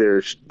that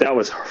either that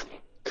was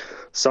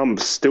some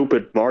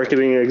stupid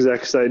marketing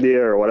exec's idea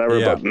or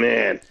whatever, but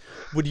man,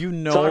 would you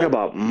know? Talk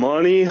about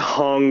money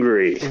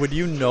hungry. Would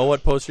you know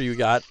what poster you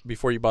got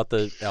before you bought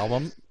the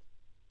album?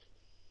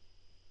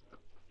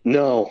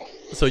 No.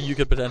 So you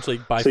could potentially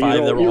buy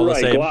 5 that were all the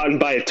same. Go out and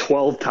buy it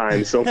 12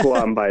 times. Don't go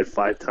out and buy it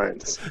 5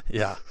 times.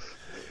 Yeah.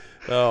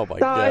 Oh my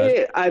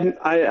god.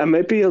 I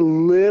might be a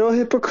little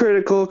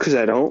hypocritical because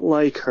I don't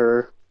like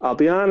her. I'll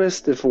be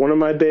honest. If one of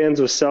my bands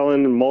was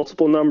selling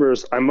multiple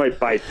numbers, I might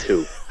buy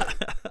 2.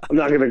 I'm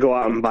not going to go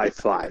out and buy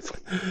 5.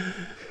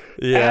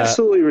 Yeah.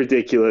 Absolutely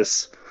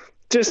ridiculous.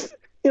 Just,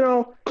 you're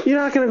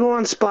not going to go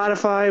on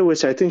Spotify,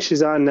 which I think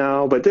she's on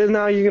now, but then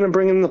now you're going to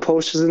bring in the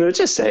posters into it.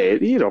 Just say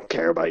it. You don't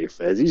care about your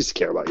feds. You just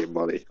care about your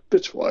money.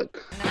 Bitch, what?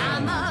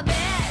 I'm a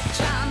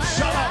bitch.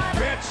 Shut up,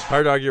 bitch.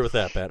 Hard to argue with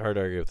that, Pat. Hard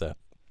to argue with that.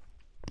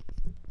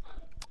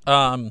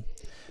 I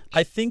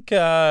think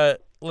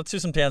let's do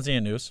some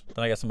Tanzania news.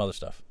 Then I got some other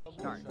stuff.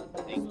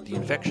 The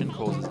infection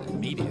causes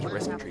immediate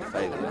respiratory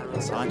failure,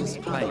 and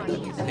scientists claim that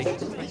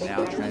mutations are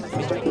now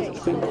transmitting.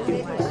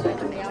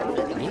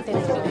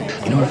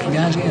 You know what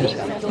Fugazi is?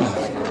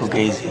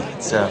 Fugazi,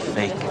 it's a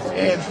fake.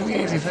 Yeah,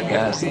 Fugazi,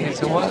 Fugazi.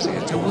 It's a wazi,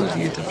 it's a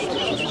woozy, it's a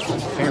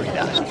fairy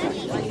dust.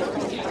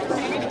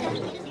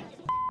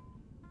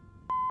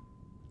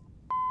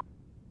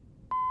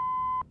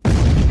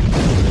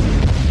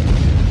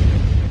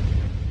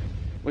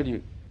 What are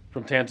you,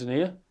 from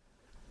Tanzania?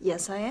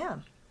 Yes, I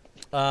am.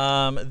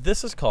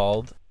 This is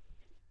called,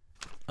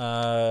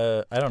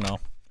 I don't know.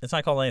 It's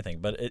not called anything,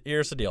 but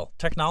here's the deal.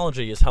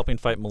 Technology is helping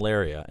fight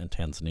malaria in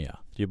Tanzania.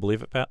 Do you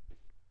believe it, Pat?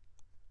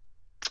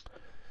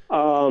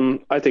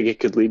 I think it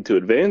could lead to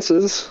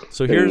advances.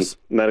 So here's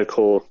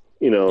medical,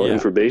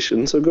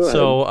 information. So go ahead.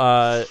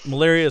 So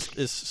malaria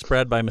is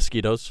spread by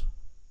mosquitoes,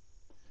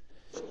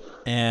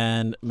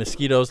 and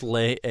mosquitoes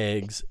lay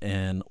eggs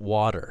in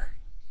water.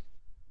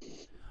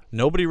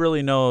 Nobody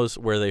really knows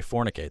where they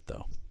fornicate,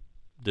 though.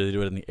 Do they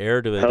do it in the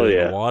air? Do they do it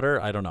in the water?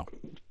 I don't know.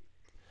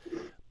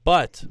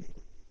 But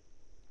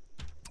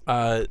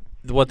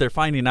what they're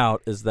finding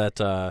out is that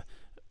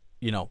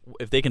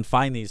if they can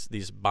find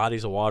these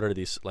bodies of water,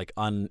 these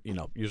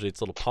usually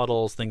it's little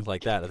puddles, things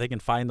like that. If they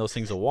can find those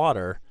things of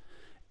water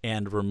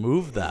and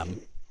remove them,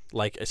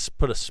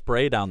 put a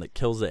spray down that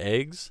kills the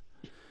eggs,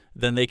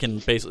 then they can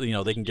basically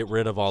they can get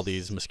rid of all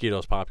these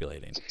mosquitoes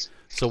populating.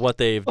 So what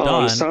they've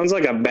done... sounds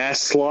like a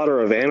mass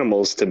slaughter of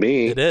animals to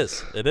me. It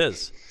is.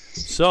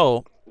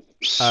 So,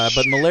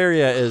 but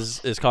malaria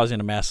is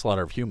causing a mass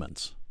slaughter of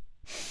humans.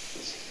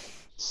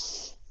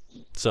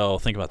 So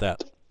think about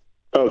that.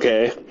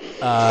 Okay.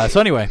 So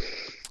anyway,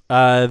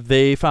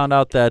 they found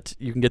out that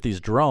you can get these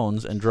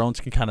drones, and drones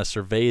can kind of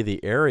survey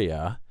the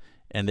area,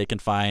 and they can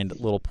find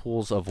little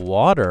pools of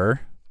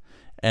water,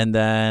 and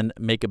then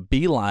make a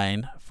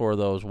beeline for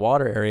those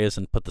water areas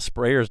and put the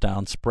sprayers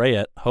down, spray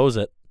it, hose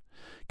it,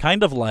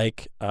 kind of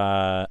like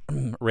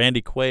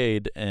Randy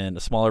Quaid in a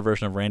smaller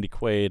version of Randy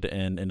Quaid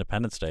in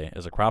Independence Day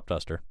as a crop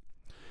duster.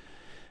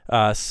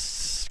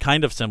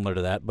 Kind of similar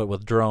to that, but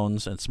with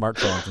drones and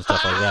smartphones and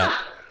stuff like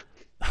that.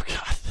 Oh,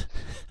 God.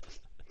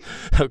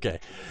 Okay.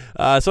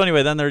 So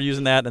anyway, then they're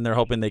using that, and they're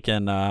hoping they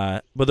can,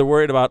 but they're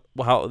worried about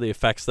how the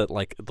effects that,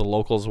 like, the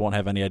locals won't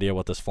have any idea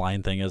what this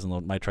flying thing is, and they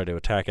might try to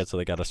attack it, so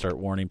they got to start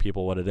warning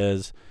people what it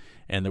is.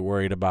 And they're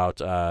worried about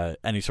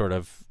any sort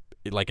of,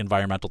 like,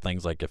 environmental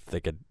things, like if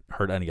they could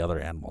hurt any other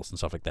animals and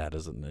stuff like that,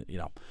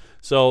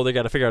 so they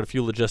got to figure out a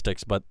few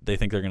logistics, but they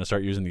think they're going to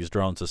start using these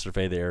drones to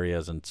survey the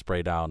areas and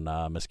spray down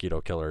mosquito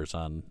killers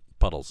on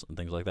puddles and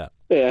things like that.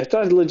 Yeah, I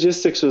thought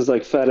logistics was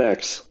like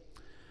FedEx.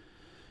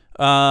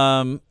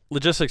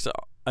 Logistics,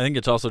 I think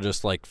it's also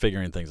just like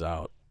figuring things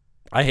out.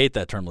 I hate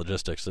that term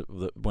logistics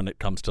when it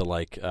comes to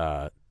like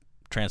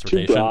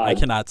transportation. I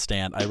cannot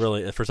stand.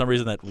 For some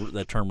reason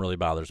that term really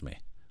bothers me.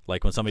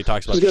 Like when somebody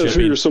talks about you gotta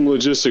shipping, figure some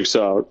logistics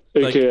out.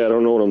 Like, I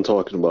don't know what I'm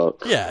talking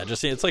about. Yeah,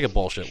 it's like a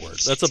bullshit word.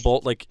 That's a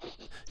like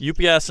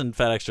UPS and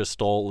FedEx just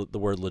stole the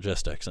word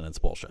logistics, and it's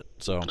bullshit.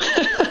 So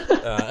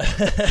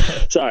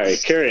sorry,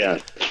 carry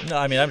on. No,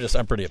 I mean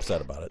I'm pretty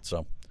upset about it.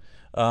 So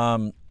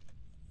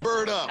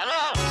Bird up.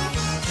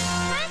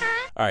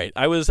 All right,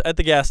 I was at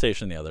the gas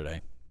station the other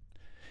day,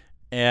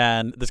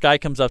 and this guy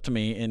comes up to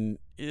me, and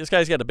this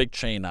guy's got a big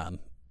chain on.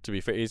 To be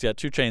fair, he's got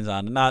 2 chains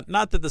on. Not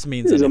that this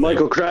means anything. He's a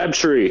Michael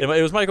Crabtree.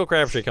 It was Michael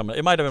Crabtree coming.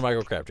 It might have been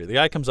Michael Crabtree. The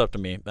guy comes up to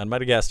me. I'm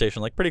at a gas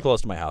station, like pretty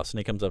close to my house, and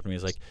he comes up to me.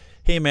 He's like,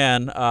 "Hey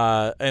man,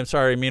 I'm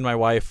sorry. Me and my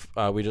wife,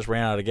 we just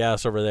ran out of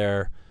gas over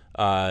there.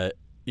 Could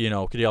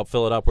you help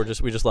fill it up?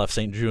 We just left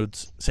St.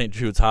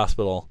 Jude's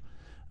Hospital.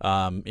 We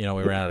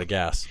ran out of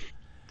gas."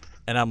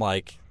 And I'm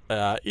like,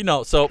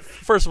 so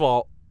first of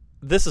all,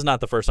 this is not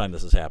the first time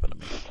this has happened to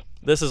me.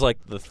 This is like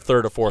the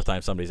 3rd or 4th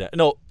time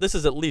this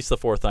is at least the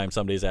 4th time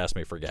somebody's asked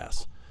me for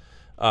gas,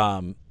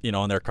 and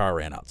their car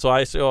ran out. So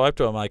I go up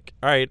to him like,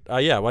 all right,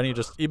 yeah, why don't you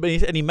just,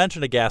 and he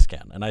mentioned a gas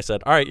can. And I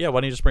said, all right, yeah,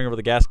 why don't you just bring over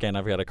the gas can?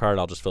 I've got a card.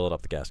 I'll just fill it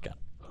up the gas can.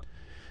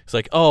 He's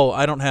like, oh,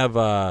 I don't have,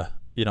 I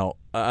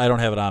don't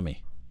have it on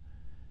me.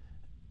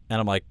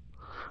 And I'm like,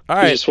 all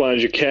right. You just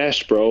wanted your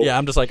cash, bro. Yeah,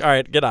 I'm just like, all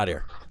right, get out of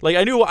here. Like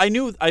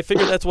I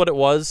figured that's what it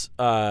was,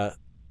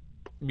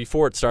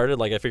 before it started.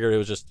 Like I figured it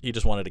was just he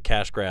just wanted a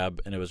cash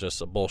grab, and it was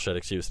just a bullshit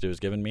excuse that he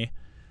was giving me.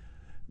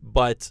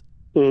 But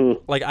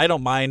like I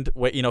don't mind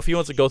if he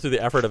wants to go through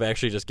the effort of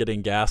actually just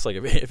getting gas, like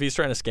if he's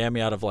trying to scam me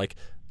out of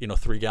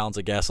 3 gallons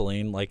of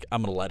gasoline, like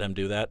I'm gonna let him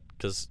do that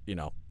because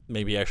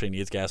maybe he actually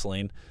needs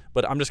gasoline.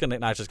 But I'm just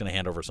not just gonna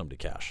hand over somebody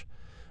cash.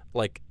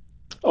 Like,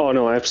 oh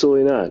no,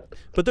 absolutely not.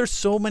 But there's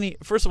so many.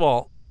 First of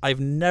all, I've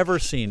never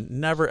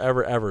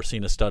ever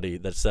seen a study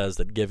that says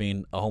that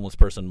giving a homeless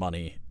person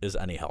money is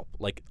any help.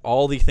 Like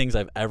all the things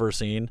I've ever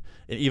seen,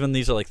 and even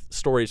these are like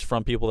stories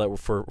from people that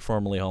were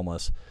formerly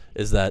homeless,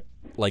 is that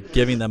like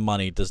giving them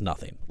money does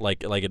nothing.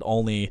 Like it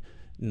only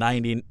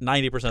 90%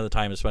 of the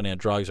time is spending on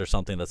drugs or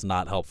something that's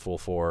not helpful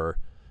for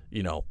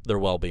their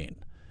well-being.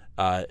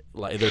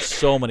 Like there's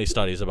so many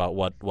studies about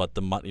what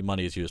the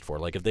money is used for.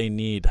 Like if they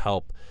need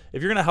help,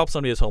 if you're going to help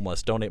somebody who's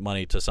homeless, donate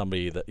money to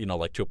somebody that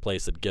like to a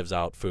place that gives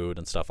out food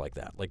and stuff like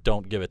that. Like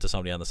don't give it to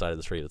somebody on the side of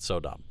the street. It's so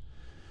dumb.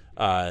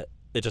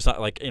 It's just not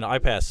like I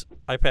pass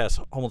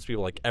homeless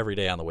people like every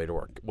day on the way to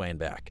work, way and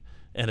back,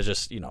 and it's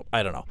just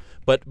I don't know.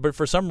 But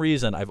for some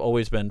reason I've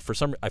always been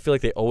I feel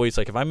like they always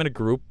like if I'm in a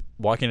group,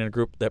 walking in a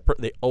group,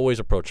 they always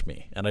approach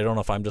me, and I don't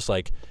know if I'm just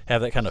like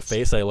have that kind of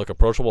face that I look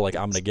approachable, like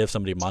I'm going to give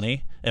somebody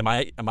money. Am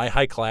I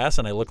high class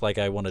and I look like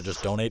I want to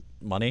just donate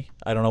money?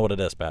 I don't know what it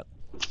is, Pat.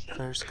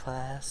 First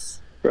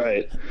class.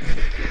 Right.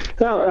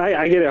 No,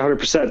 I get it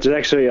 100%. There's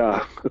actually a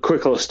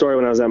quick little story.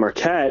 When I was at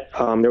Marquette,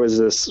 there was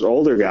this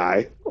older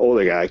guy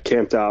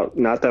camped out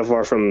not that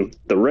far from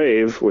the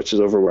rave, which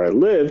is over where I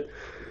lived.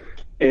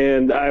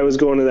 And I was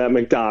going to that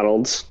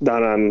McDonald's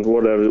down on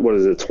what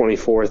is it,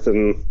 24th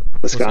and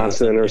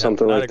Wisconsin or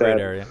something like that. Not a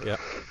great area, yeah.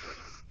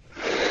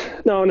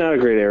 No, not a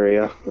great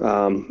area.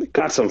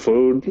 Got some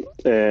food,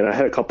 and I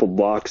had a couple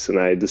bucks, and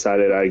I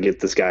decided I'd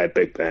get this guy a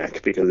Big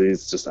Mac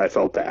because I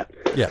felt bad.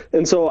 Yeah.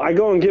 And so I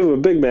go and give him a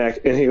Big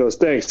Mac, and he goes,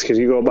 "Thanks, can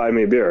you go buy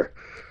me a beer?"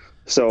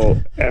 So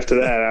after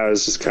that, I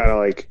was just kind of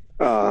like,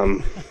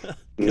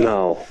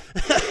 no.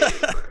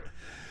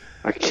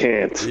 I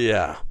can't.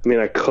 Yeah. I mean,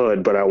 I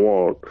could, but I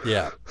won't.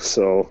 Yeah.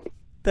 So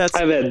I've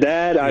had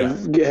that. Yeah.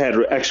 I've had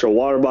extra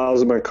water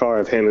bottles in my car.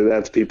 I've handed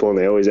that to people, and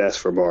they always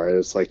ask for more. And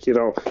it's like,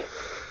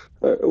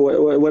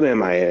 what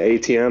am I, an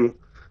ATM?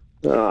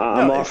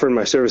 I'm offering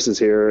my services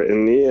here,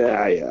 and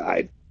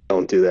I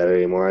don't do that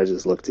anymore. I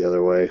just look the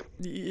other way.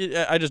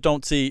 I just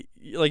don't see,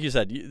 like you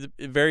said,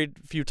 very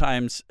few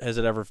times has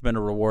it ever been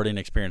a rewarding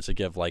experience to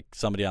give like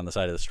somebody on the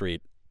side of the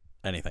street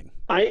anything.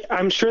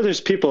 I'm sure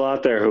there's people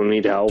out there who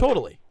need help.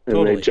 Totally.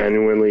 And they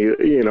genuinely,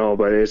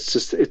 but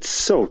it's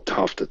so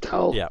tough to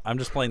tell. Yeah, I'm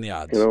just playing the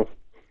odds.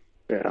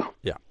 Yeah.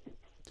 Yeah.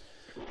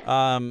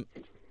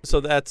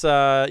 So that's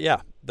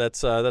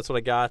that's what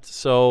I got.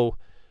 So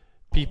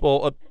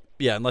people,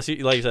 unless you,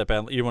 like you said,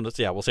 Ben, you want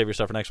to, we'll save your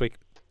stuff for next week.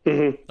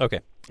 Mm-hmm.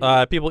 Okay.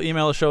 People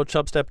email the show,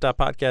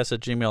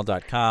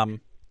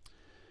 chubstep.podcast@gmail.com.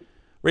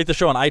 Rate the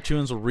show on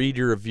iTunes. We'll read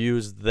your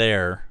reviews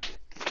there.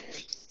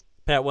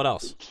 Pat, what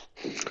else?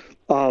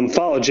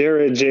 Follow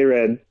Jared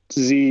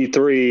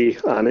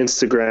Z3 on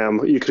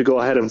Instagram. You could go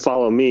ahead and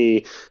follow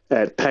me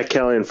at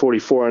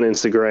PatCallion44 on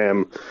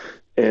Instagram.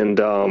 And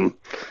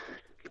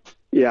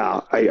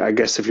I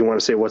guess if you want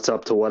to say what's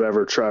up to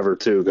whatever, Trevor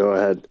too, go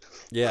ahead.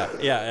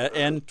 Yeah,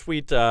 and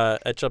tweet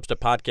at Chubstep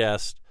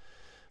Podcast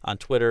on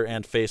Twitter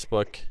and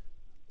Facebook.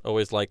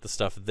 Always like the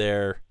stuff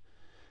there.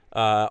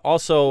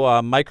 Also,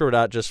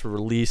 Microdot just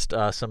released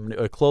some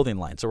clothing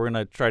line, so we're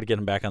gonna try to get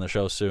him back on the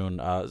show soon.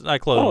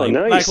 Not clothing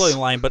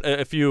line, but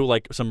a few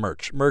some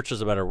merch. Merch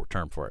is a better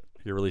term for it.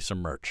 You release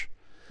some merch.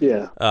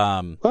 Yeah.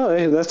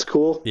 Hey, that's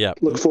cool. Yeah.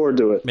 Look forward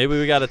to it. Maybe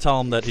we got to tell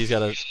him that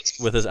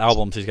with his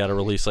albums, he's got to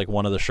release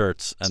one of the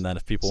shirts, and then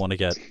if people want to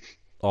get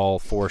all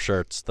 4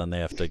 shirts, then they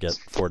have to get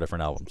 4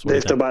 different albums. They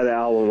have to buy the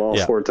album all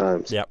 4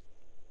 times. Yep.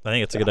 I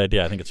think it's a good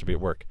idea. I think it should be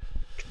at work.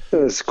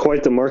 It's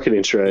quite the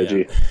marketing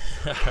strategy.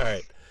 Yeah. All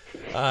right.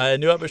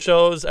 New episode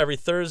shows every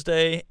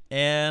Thursday,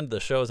 and the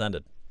show's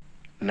ended.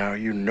 Now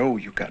you know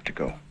you got to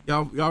go.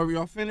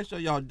 Y'all finished or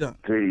y'all done?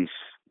 Peace.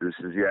 This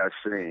is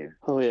Yasin.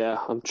 Oh yeah,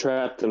 I'm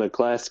trapped in a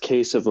glass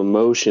case of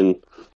emotion.